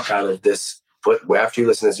to walk out of this. After you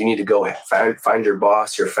listen to this, you need to go find your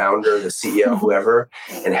boss, your founder, the CEO, whoever,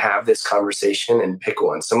 and have this conversation and pick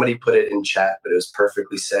one. Somebody put it in chat, but it was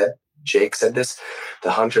perfectly said. Jake said this: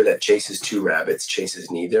 the hunter that chases two rabbits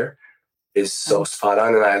chases neither, is so spot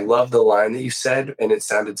on. And I love the line that you said, and it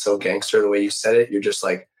sounded so gangster the way you said it. You're just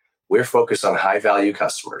we're focused on high value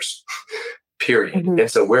customers. Period. Mm-hmm.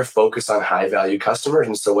 And so we're focused on high value customers.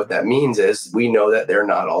 And so what that means is we know that they're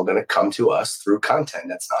not all going to come to us through content.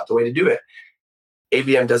 That's not the way to do it.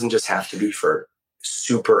 ABM doesn't just have to be for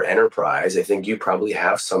super enterprise. I think you probably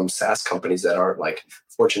have some SaaS companies that aren't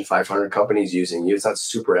Fortune 500 companies using you. It's not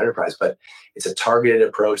super enterprise, but it's a targeted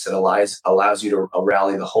approach that allows you to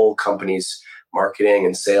rally the whole company's marketing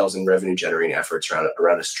and sales and revenue generating efforts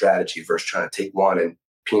around a strategy versus trying to take one and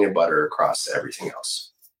peanut butter across everything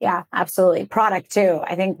else. Yeah, absolutely. Product too.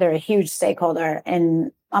 I think they're a huge stakeholder,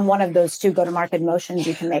 and on one of those two go-to-market motions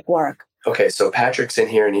you can make work. Okay, so Patrick's in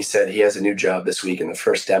here and he said he has a new job this week, and the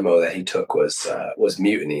first demo that he took was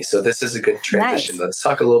Mutiny. So this is a good transition. Nice. Let's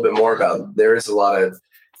talk a little bit more about, there is a lot of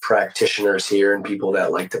practitioners here and people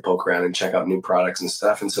that like to poke around and check out new products and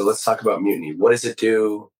stuff. And so let's talk about Mutiny. What does it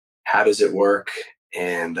do? How does it work?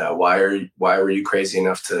 And why were you crazy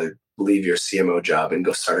enough to leave your CMO job and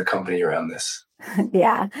go start a company around this?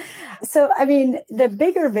 Yeah. So, I mean, the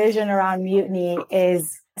bigger vision around Mutiny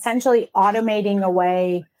is essentially automating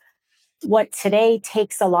away what today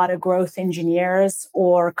takes a lot of growth engineers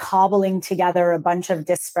or cobbling together a bunch of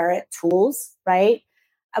disparate tools, right?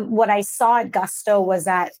 What I saw at Gusto was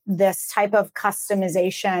that this type of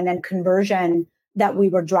customization and conversion that we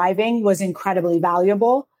were driving was incredibly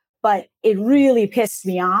valuable. But it really pissed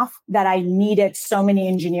me off that I needed so many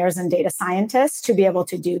engineers and data scientists to be able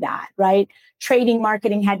to do that, right? Trading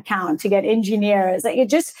marketing headcount to get engineers. Like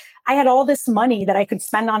I had all this money that I could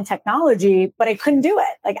spend on technology, but I couldn't do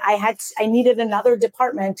it. Like I needed another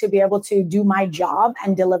department to be able to do my job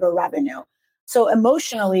and deliver revenue. So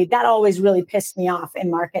emotionally, that always really pissed me off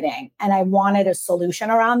in marketing. And I wanted a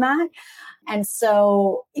solution around that. And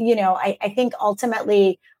so, I think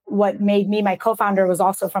ultimately what made me, my co-founder was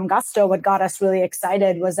also from Gusto, what got us really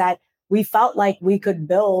excited was that we felt like we could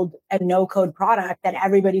build a no-code product that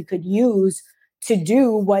everybody could use to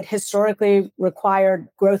do what historically required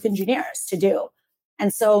growth engineers to do.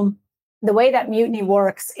 And so the way that Mutiny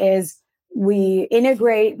works is we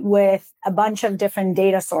integrate with a bunch of different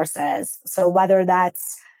data sources. So whether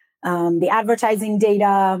that's the advertising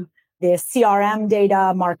data, the CRM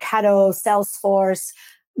data, Marketo, Salesforce.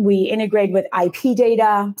 We integrate with IP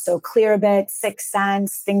data, so Clearbit, Sixth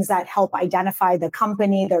Sense, things that help identify the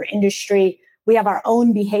company, their industry. We have our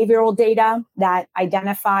own behavioral data that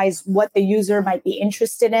identifies what the user might be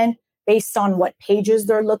interested in based on what pages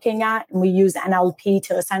they're looking at. And we use NLP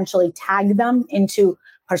to essentially tag them into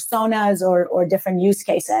personas or different use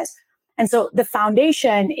cases. And so the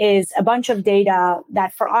foundation is a bunch of data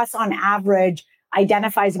that for us on average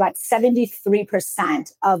identifies about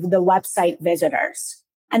 73% of the website visitors.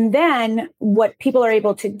 And then what people are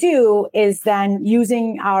able to do is then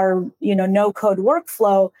using our, no code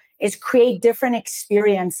workflow is create different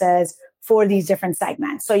experiences for these different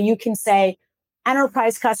segments. So you can say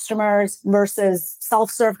enterprise customers versus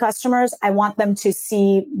self-serve customers. I want them to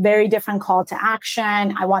see very different call to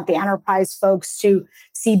action. I want the enterprise folks to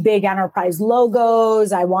see big enterprise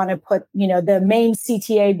logos. I want to put, the main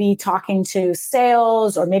CTA be talking to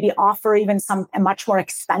sales or maybe offer even a much more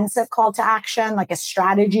expensive call to action, like a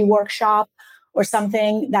strategy workshop or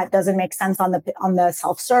something that doesn't make sense on the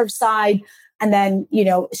self-serve side. And then,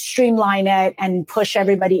 streamline it and push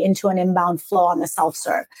everybody into an inbound flow on the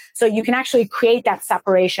self-serve. So you can actually create that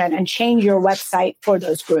separation and change your website for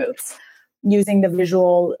those groups using the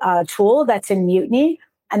visual tool that's in Mutiny.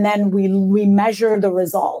 And then we measure the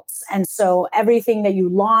results. And so everything that you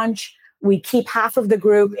launch, we keep half of the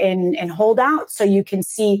group in holdout. So you can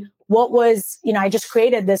see what was, I just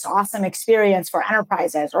created this awesome experience for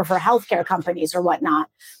enterprises or for healthcare companies or whatnot.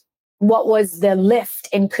 What was the lift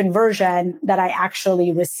in conversion that I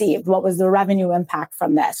actually received? What was the revenue impact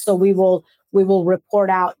from this? So we will report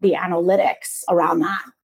out the analytics around that.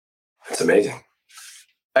 That's amazing.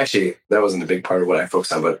 Actually, that wasn't a big part of what I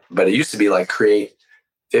focused on, but it used to be like create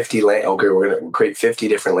 50 we're going to create 50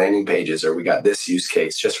 different landing pages, or we got this use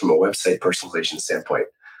case just from a website personalization standpoint.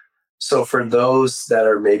 So for those that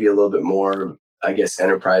are maybe a little bit more, I guess,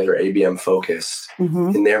 enterprise or ABM focused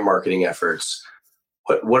in their marketing efforts,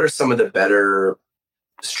 what are some of the better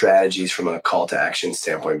strategies from a call to action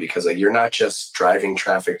standpoint? Because you're not just driving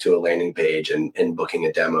traffic to a landing page and booking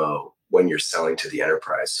a demo when you're selling to the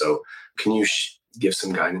enterprise. So can you give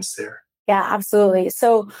some guidance there? Yeah, absolutely.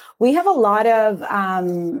 So we have a lot of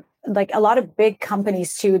big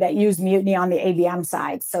companies too that use Mutiny on the ABM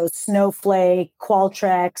side. So Snowflake,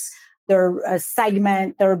 Qualtrics, they're a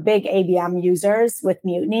Segment, they're big ABM users with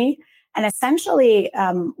Mutiny. And essentially,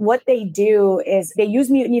 what they do is they use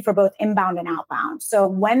Mutiny for both inbound and outbound. So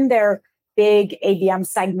when they're big ABM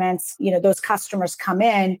segments, those customers come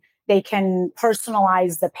in, they can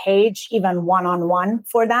personalize the page even one-on-one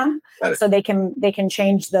for them. So they can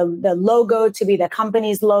change the logo to be the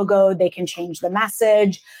company's logo. They can change the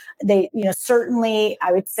message. They, certainly,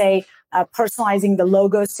 I would say personalizing the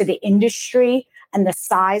logos to the industry and the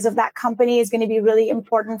size of that company is going to be really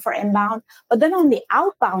important for inbound. But then on the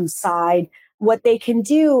outbound side, what they can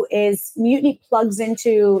do is Mutiny plugs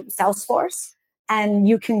into Salesforce, and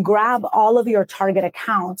you can grab all of your target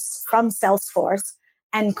accounts from Salesforce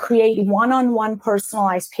and create one-on-one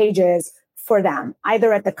personalized pages for them,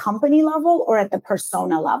 either at the company level or at the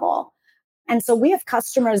persona level. And so we have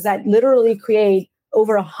customers that literally create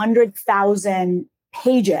over 100,000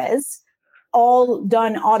 pages, all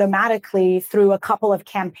done automatically through a couple of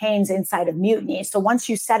campaigns inside of Mutiny. So once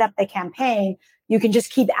you set up the campaign, you can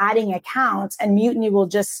just keep adding accounts, and Mutiny will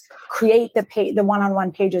just create the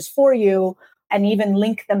one-on-one pages for you. and even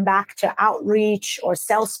link them back to Outreach or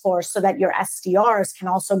Salesforce so that your SDRs can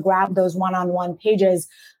also grab those one-on-one pages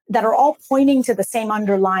that are all pointing to the same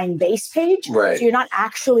underlying base page. Right. So you're not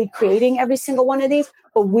actually creating every single one of these,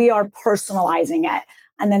 but we are personalizing it.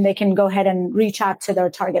 And then they can go ahead and reach out to their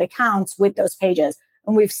target accounts with those pages.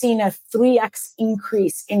 And we've seen a 3x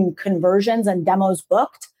increase in conversions and demos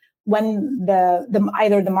booked when the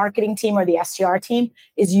either the marketing team or the SDR team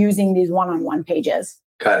is using these one-on-one pages.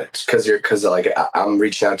 Got it. Because like I'm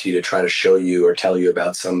reaching out to you to try to show you or tell you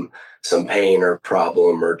about some pain or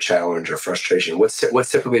problem or challenge or frustration. What's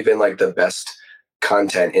typically been like the best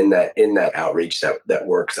content in that outreach that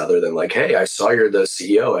works, other than like, hey, I saw you're the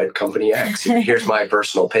CEO at company X. Here's my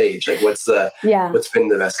personal page. Like, what's been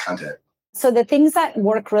the best content? So the things that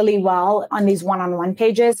work really well on these one-on-one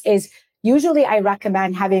pages is usually I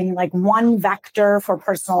recommend having like one vector for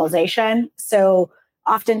personalization. So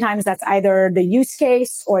oftentimes that's either the use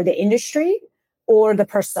case or the industry or the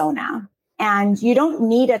persona. And you don't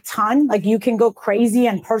need a ton. Like you can go crazy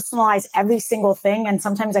and personalize every single thing. And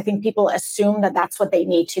sometimes I think people assume that that's what they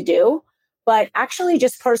need to do. But actually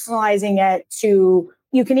just personalizing it to,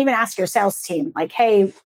 you can even ask your sales team, like,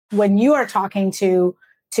 hey, when you are talking to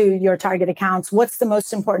your target accounts, what's the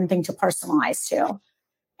most important thing to personalize to?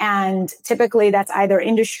 And typically that's either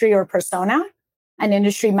industry or persona. And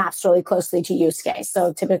industry maps really closely to use case.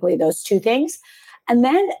 So typically those two things. And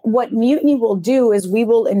then what Mutiny will do is we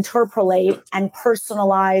will interpolate and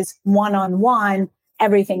personalize one-on-one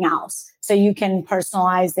everything else. So you can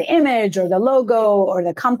personalize the image or the logo or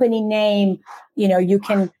the company name. You know, you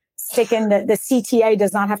can stick in the CTA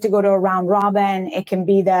does not have to go to a round robin. It can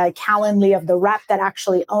be the Calendly of the rep that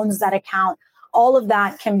actually owns that account. All of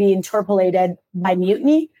that can be interpolated by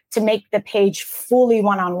Mutiny to make the page fully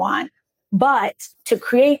one-on-one. But to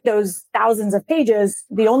create those thousands of pages,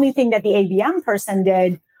 the only thing that the ABM person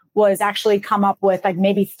did was actually come up with like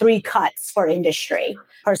maybe 3 cuts for industry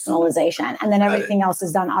personalization. And then everything else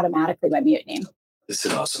is done automatically by Mutiny. This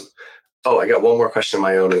is awesome. Oh, I got one more question of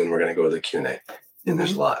my own, and then we're going to go to the Q&A. And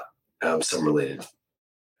there's a lot, some related.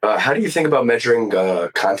 How do you think about measuring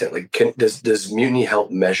content? Like, does Mutiny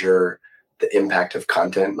help measure the impact of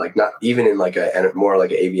content? Like, not even in like a more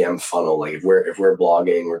like an ABM funnel. Like, if we're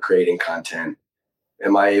blogging, we're creating content.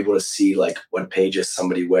 Am I able to see like what pages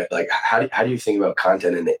somebody went? Like, how do you think about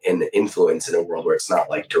content and the influence in a world where it's not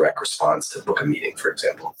like direct response to book a meeting, for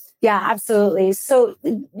example? Yeah, absolutely. So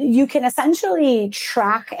you can essentially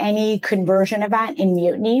track any conversion event in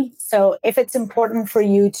Mutiny. So if it's important for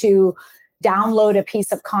you to download a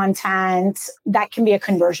piece of content, that can be a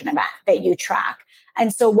conversion event that you track.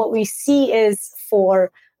 And so what we see is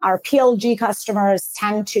for our PLG customers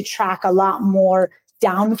tend to track a lot more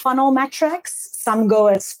down funnel metrics. Some go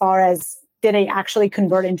as far as did they actually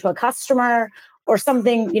convert into a customer or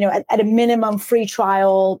something, you know, at a minimum free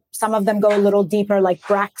trial. Some of them go a little deeper, like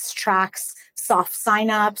Brex tracks soft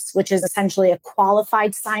signups, which is essentially a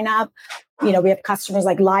qualified sign up. You know, we have customers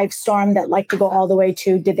like Livestorm that like to go all the way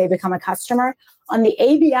to did they become a customer? On the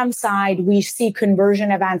ABM side, we see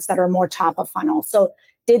conversion events that are more top of funnel. So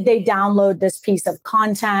did they download this piece of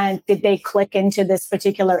content? Did they click into this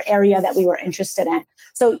particular area that we were interested in?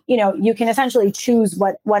 So, you know, you can essentially choose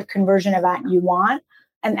what conversion event you want.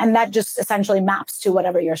 And that just essentially maps to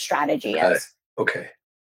whatever your strategy is. Okay.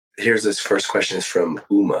 Here's this first question is from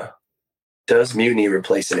Uma. Does Mutiny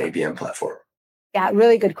replace an ABM platform? Yeah,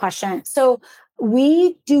 really good question. So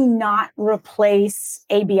we do not replace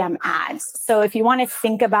ABM ads. So if you want to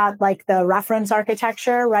think about like the reference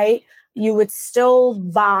architecture, right? You would still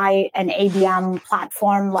buy an ABM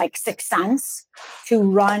platform like 6 Sense to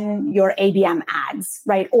run your ABM ads,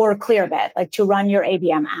 right? Or Clearbit, like to run your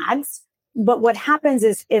ABM ads. But what happens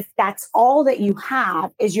is if that's all that you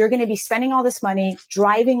have is you're going to be spending all this money,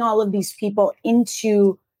 driving all of these people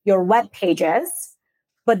into your web pages,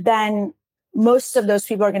 but then most of those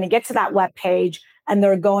people are going to get to that web page and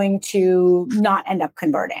they're going to not end up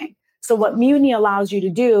converting. So what Mutiny allows you to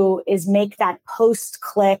do is make that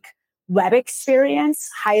post-click web experience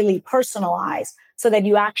highly personalized so that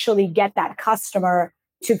you actually get that customer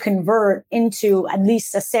to convert into at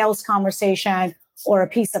least a sales conversation or a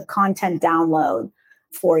piece of content download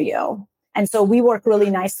for you. And so we work really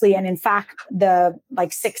nicely. And in fact, the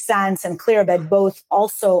like 6 Sense and Clearbit both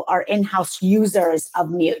also are in-house users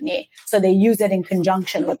of Mutiny. So they use it in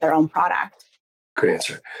conjunction with their own product. Good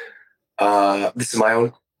answer. This is my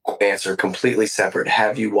own answer, completely separate.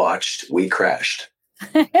 Have you watched We Crashed?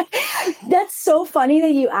 That's so funny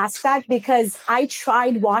that you asked that because I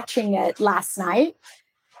tried watching it last night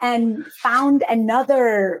and found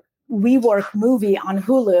another WeWork movie on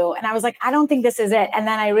Hulu. And I was like, I don't think this is it. And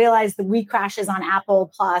then I realized the WeCrash is on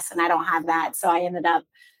Apple Plus and I don't have that. So I ended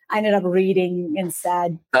up reading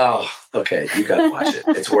instead. Oh, okay. You got to watch it.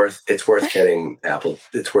 It's worth getting Apple.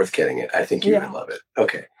 It's worth getting it. I think you would love it.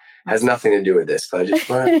 Okay. Has nothing to do with this, but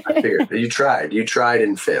I figured you tried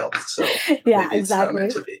and failed. So yeah, exactly. It's not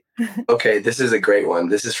meant to be. Okay. This is a great one.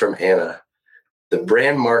 This is from Anna. The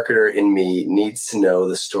brand marketer in me needs to know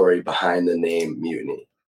the story behind the name Mutiny.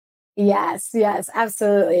 Yes,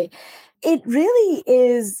 absolutely. It really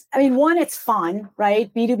is. I mean, one, it's fun,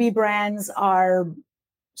 right? B2B brands are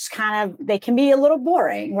just they can be a little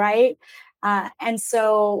boring, right? And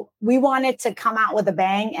so we wanted to come out with a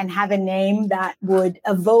bang and have a name that would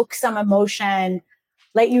evoke some emotion,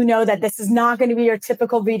 let you know that this is not going to be your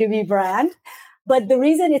typical B2B brand. But the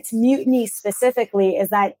reason it's Mutiny specifically is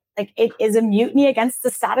that it is a mutiny against the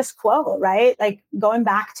status quo, right? Like going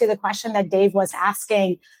back to the question that Dave was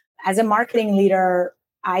asking, as a marketing leader,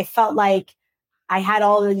 I felt like I had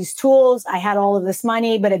all of these tools, I had all of this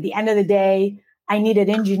money, but at the end of the day, I needed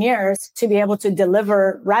engineers to be able to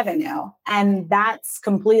deliver revenue. And that's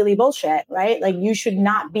completely bullshit, right? Like you should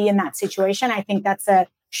not be in that situation. I think that's a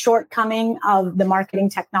shortcoming of the marketing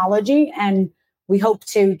technology. And we hope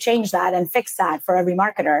to change that and fix that for every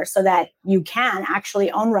marketer so that you can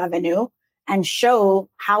actually own revenue and show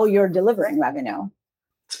how you're delivering revenue.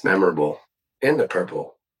 It's memorable. And the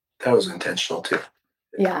purple. That was intentional too.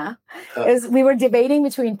 Yeah. We were debating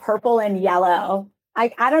between purple and yellow. I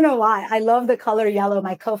don't know why. I love the color yellow.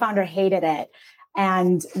 My co-founder hated it.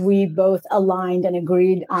 And we both aligned and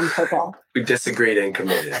agreed on purple. We disagreed and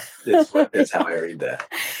committed. That's how I read that.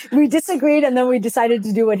 We disagreed and then we decided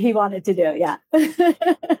to do what he wanted to do. Yeah.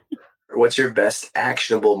 What's your best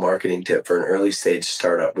actionable marketing tip for an early stage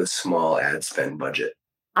startup with small ad spend budget?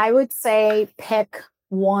 I would say pick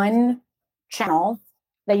one channel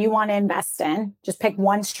that you want to invest in. Just pick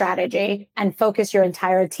one strategy and focus your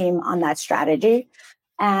entire team on that strategy.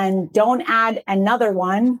 And don't add another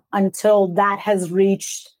one until that has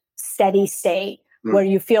reached steady state where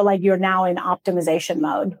you feel like you're now in optimization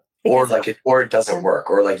mode. Or it doesn't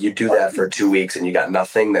work. Or like you do that for 2 weeks and you got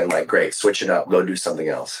nothing, then like, great, switch it up, go do something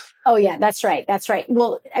else. Oh yeah, that's right.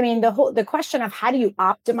 Well, I mean, the question of how do you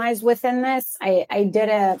optimize within this, I did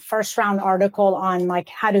a first round article on like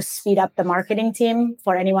how to speed up the marketing team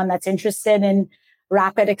for anyone that's interested in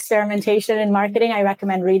rapid experimentation in marketing. I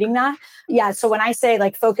recommend reading that. Yeah. So when I say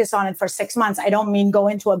like focus on it for 6 months, I don't mean go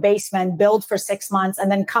into a basement, build for 6 months and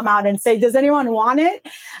then come out and say, does anyone want it?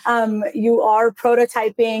 You are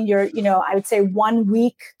prototyping. I would say 1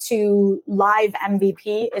 week to live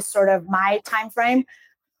MVP is sort of my time frame.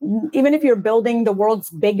 Even if you're building the world's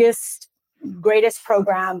biggest, greatest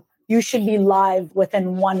program, you should be live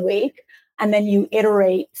within 1 week. And then you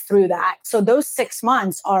iterate through that. So those 6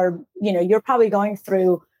 months are, you're probably going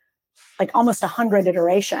through like almost 100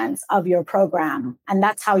 iterations of your program. And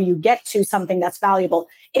that's how you get to something that's valuable.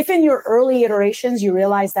 If in your early iterations, you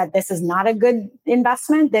realize that this is not a good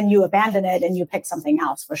investment, then you abandon it and you pick something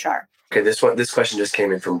else for sure. Okay, this question just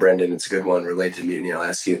came in from Brendan. It's a good one related to Mutiny. I'll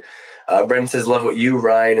ask you. Brendan says, love what you,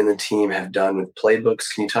 Ryan, and the team have done with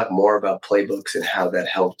playbooks. Can you talk more about playbooks and how that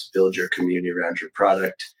helped build your community around your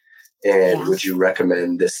product? And would you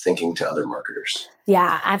recommend this thinking to other marketers?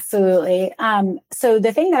 Yeah, absolutely. So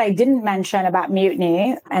the thing that I didn't mention about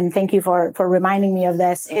Mutiny, and thank you for reminding me of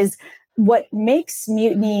this, is what makes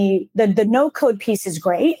Mutiny, the no-code piece is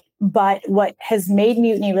great, but what has made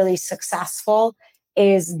Mutiny really successful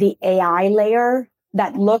is the AI layer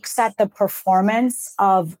that looks at the performance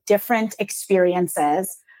of different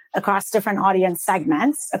experiences across different audience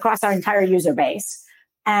segments, across our entire user base,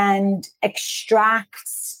 and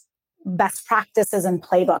extracts best practices and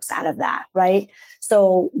playbooks out of that, right?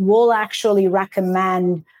 So we'll actually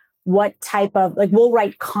recommend what type of, we'll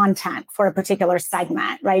write content for a particular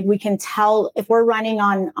segment, right? We can tell if we're running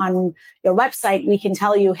on your website, we can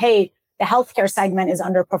tell you, hey, the healthcare segment is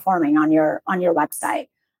underperforming on your website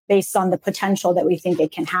based on the potential that we think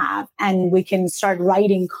it can have. And we can start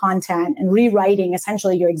writing content and rewriting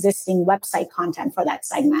essentially your existing website content for that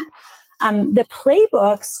segment. The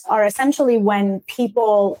playbooks are essentially when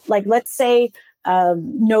people, let's say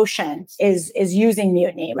Notion is using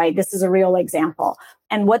Mutiny, right? This is a real example.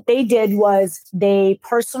 And what they did was they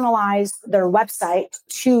personalized their website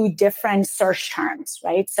to different search terms,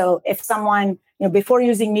 right? So if someone, before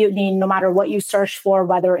using Mutiny, no matter what you search for,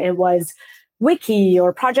 whether it was wiki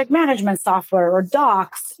or project management software or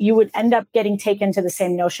docs, you would end up getting taken to the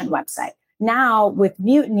same Notion website. Now with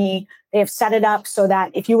Mutiny, they have set it up so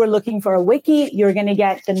that if you were looking for a wiki, you're going to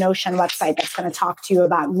get the Notion website that's going to talk to you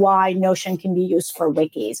about why Notion can be used for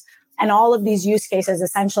wikis. And all of these use cases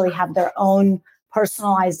essentially have their own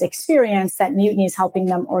personalized experience that Mutiny is helping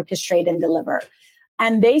them orchestrate and deliver.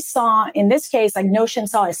 And they saw, in this case, like Notion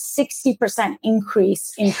saw a 60%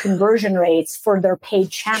 increase in conversion rates for their paid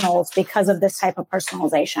channels because of this type of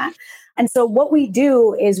personalization. And so what we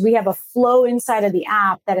do is we have a flow inside of the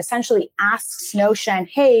app that essentially asks Notion,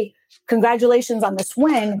 hey, congratulations on this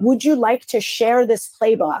win. Would you like to share this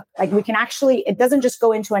playbook? Like we can actually, it doesn't just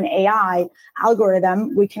go into an AI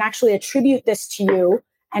algorithm. We can actually attribute this to you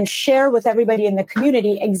and share with everybody in the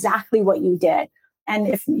community exactly what you did. And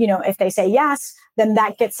if they say yes, then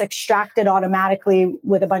that gets extracted automatically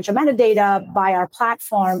with a bunch of metadata by our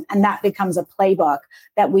platform. And that becomes a playbook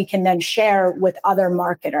that we can then share with other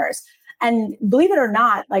marketers. And believe it or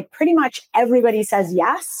not, like pretty much everybody says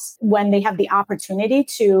yes when they have the opportunity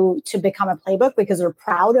to become a playbook because they're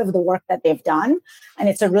proud of the work that they've done. And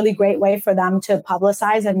it's a really great way for them to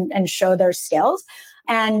publicize and show their skills.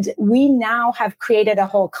 And we now have created a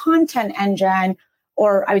whole content engine,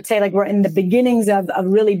 or I would say like we're in the beginnings of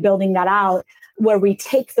really building that out, where we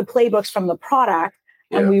take the playbooks from the product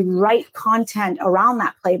and we write content around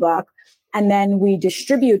that playbook, and then we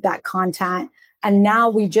distribute that content. And now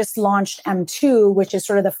we just launched M2, which is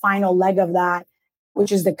sort of the final leg of that,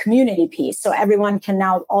 which is the community piece. So everyone can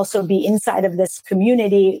now also be inside of this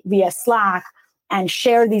community via Slack and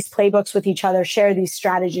share these playbooks with each other, share these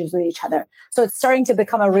strategies with each other. So it's starting to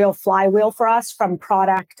become a real flywheel for us from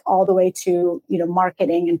product all the way to,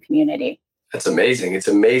 marketing and community. That's amazing. It's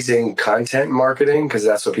amazing content marketing because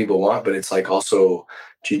that's what people want, but it's like also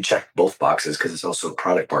you check both boxes because it's also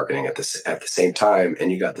product marketing at the same time,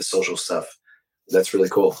 and you got the social stuff. That's really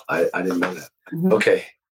cool. I didn't know that. Mm-hmm. Okay,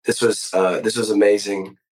 this was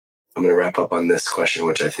amazing. I'm going to wrap up on this question,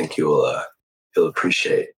 which I think you'll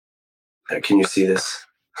appreciate. Can you see this?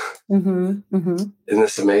 Mm-hmm. Mm-hmm. Isn't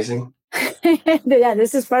this amazing? Yeah,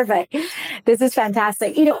 this is perfect. This is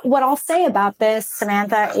fantastic. What I'll say about this,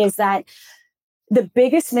 Samantha, is that the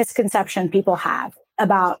biggest misconception people have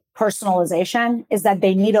about personalization is that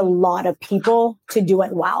they need a lot of people to do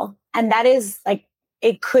it well. And that is like,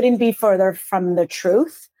 it couldn't be further from the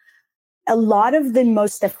truth. A lot of the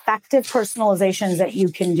most effective personalizations that you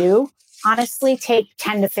can do, honestly, take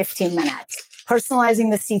 10 to 15 minutes. Personalizing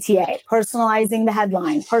the CTA, personalizing the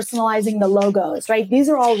headline, personalizing the logos, right? These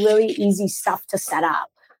are all really easy stuff to set up.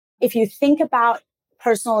 If you think about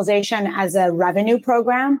personalization as a revenue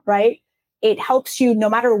program, right? It helps you no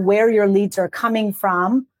matter where your leads are coming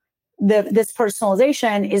from. This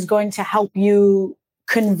personalization is going to help you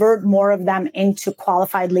convert more of them into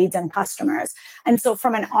qualified leads and customers. And so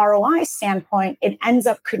from an ROI standpoint, it ends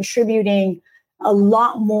up contributing a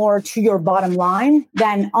lot more to your bottom line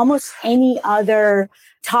than almost any other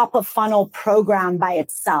top of funnel program by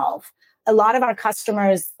itself. A lot of our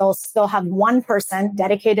customers, they'll still have one person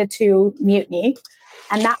dedicated to Mutiny,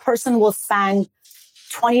 and that person will spend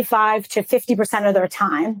 25 to 50% of their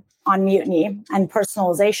time on Mutiny and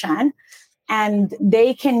personalization. And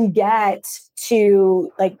they can get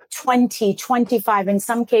to like 20, 25, in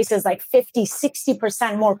some cases, like 50,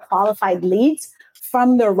 60% more qualified leads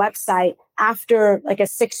from their website after like a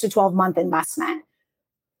 6 to 12 month investment.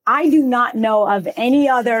 I do not know of any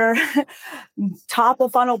other top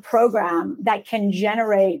of funnel program that can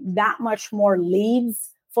generate that much more leads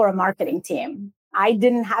for a marketing team. I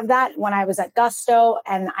didn't have that when I was at Gusto,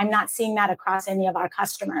 and I'm not seeing that across any of our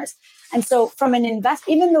customers. And so from an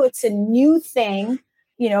even though it's a new thing,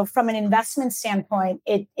 from an investment standpoint,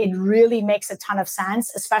 it really makes a ton of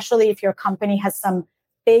sense, especially if your company has some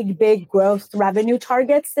big growth revenue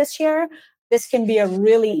targets this year. This can be a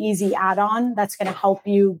really easy add-on that's going to help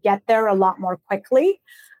you get there a lot more quickly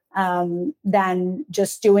than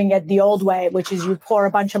just doing it the old way, which is you pour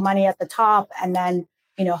a bunch of money at the top and then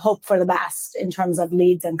hope for the best in terms of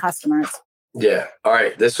leads and customers. Yeah. All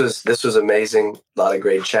right. This was amazing. A lot of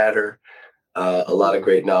great chatter. A lot of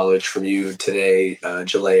great knowledge from you today,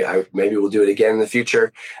 Jaleh. Maybe we'll do it again in the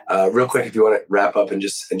future. Real quick, if you want to wrap up and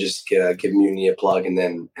just give Mutiny a plug, and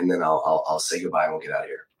then I'll say goodbye and we'll get out of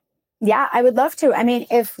here. Yeah, I would love to. I mean,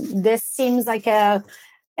 if this seems like a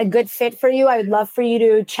good fit for you, I would love for you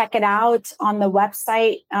to check it out on the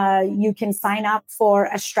website. You can sign up for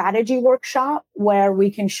a strategy workshop where we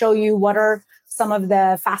can show you what are some of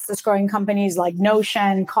the fastest growing companies like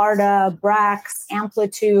Notion, Carta, Brex,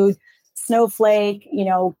 Amplitude, Snowflake,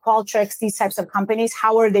 Qualtrics, these types of companies.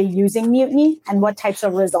 How are they using Mutiny and what types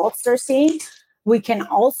of results they're seeing? We can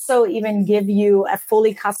also even give you a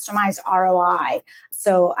fully customized ROI.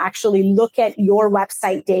 So actually look at your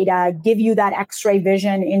website data, give you that X-ray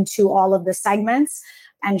vision into all of the segments,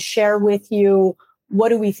 and share with you what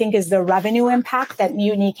do we think is the revenue impact that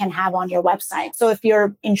Mutiny can have on your website? So if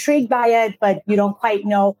you're intrigued by it, but you don't quite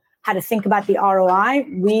know how to think about the ROI,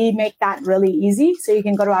 we make that really easy. So you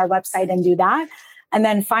can go to our website and do that. And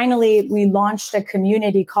then finally, we launched a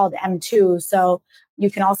community called M2. So you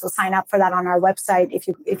can also sign up for that on our website.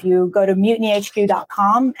 If you go to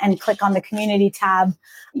mutinyhq.com and click on the community tab,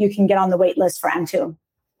 you can get on the wait list for M2.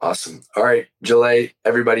 Awesome. All right, Jaleh,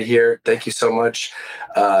 everybody here, thank you so much.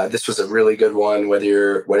 This was a really good one. Whether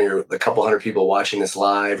you're a couple hundred people watching this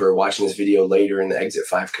live or watching this video later in the Exit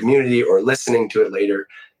 5 community or listening to it later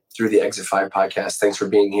through the Exit 5 podcast, thanks for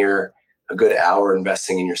being here. A good hour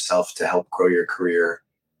investing in yourself to help grow your career.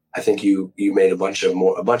 I think you made a bunch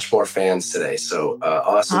more fans today. So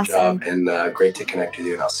awesome job and great to connect with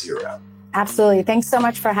you. And I'll see you around. Absolutely. Thanks so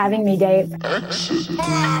much for having me, Dave.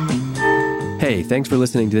 Hey, thanks for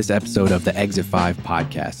listening to this episode of the Exit 5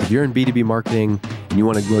 podcast. If you're in B2B marketing and you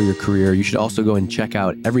want to grow your career, you should also go and check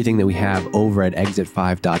out everything that we have over at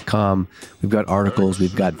exit5.com. We've got articles,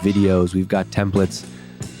 we've got videos, we've got templates.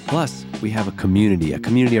 Plus, we have a community of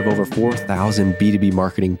over 4,000 B2B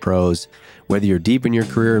marketing pros. Whether you're deep in your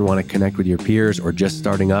career and want to connect with your peers or just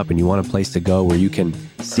starting up and you want a place to go where you can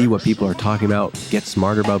see what people are talking about, get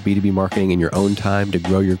smarter about B2B marketing in your own time to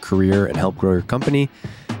grow your career and help grow your company,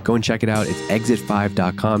 go and check it out. It's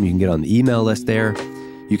exit5.com. You can get on the email list there.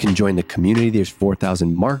 You can join the community. There's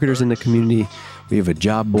 4,000 marketers in the community. We have a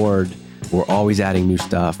job board. We're always adding new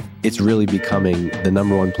stuff. It's really becoming the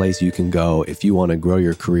number one place you can go if you want to grow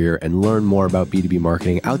your career and learn more about B2B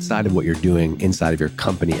marketing outside of what you're doing inside of your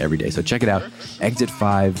company every day. So check it out,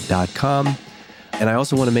 exit5.com. And I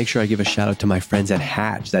also want to make sure I give a shout out to my friends at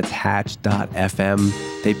Hatch. That's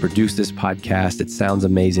hatch.fm. They produce this podcast. It sounds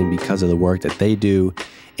amazing because of the work that they do.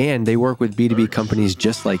 And they work with B2B companies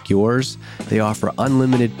just like yours. They offer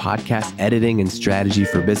unlimited podcast editing and strategy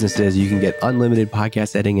for businesses. You can get unlimited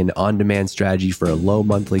podcast editing and on-demand strategy for a low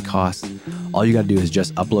monthly cost. All you got to do is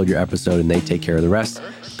just upload your episode and they take care of the rest.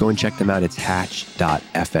 Go and check them out. It's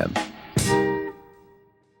hatch.fm.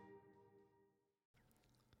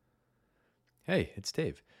 Hey, it's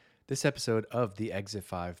Dave. This episode of the Exit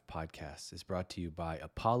 5 podcast is brought to you by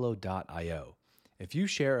Apollo.io. If you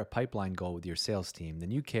share a pipeline goal with your sales team,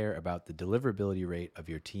 then you care about the deliverability rate of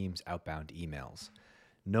your team's outbound emails.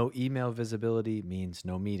 No email visibility means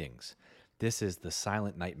no meetings. This is the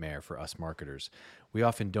silent nightmare for us marketers. We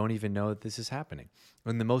often don't even know that this is happening.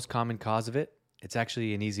 And the most common cause of it, it's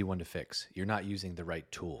actually an easy one to fix. You're not using the right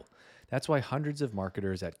tool. That's why hundreds of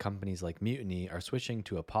marketers at companies like Mutiny are switching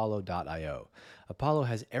to Apollo.io. Apollo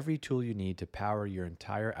has every tool you need to power your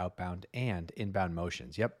entire outbound and inbound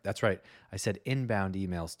motions. Yep, that's right. I said inbound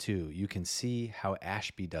emails too. You can see how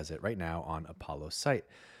Ashby does it right now on Apollo's site.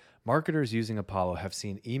 Marketers using Apollo have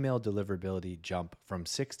seen email deliverability jump from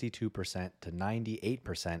 62% to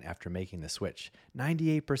 98% after making the switch.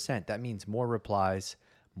 98%, that means more replies,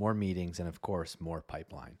 more meetings, and of course, more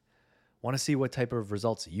pipeline. Want to see what type of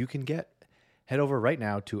results you can get? Head over right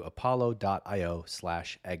now to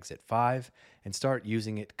apollo.io/exit5 and start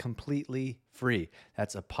using it completely free.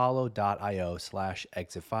 That's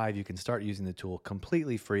apollo.io/exit5. You can start using the tool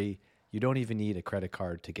completely free. You don't even need a credit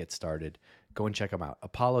card to get started. Go and check them out.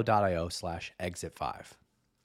 apollo.io/exit5.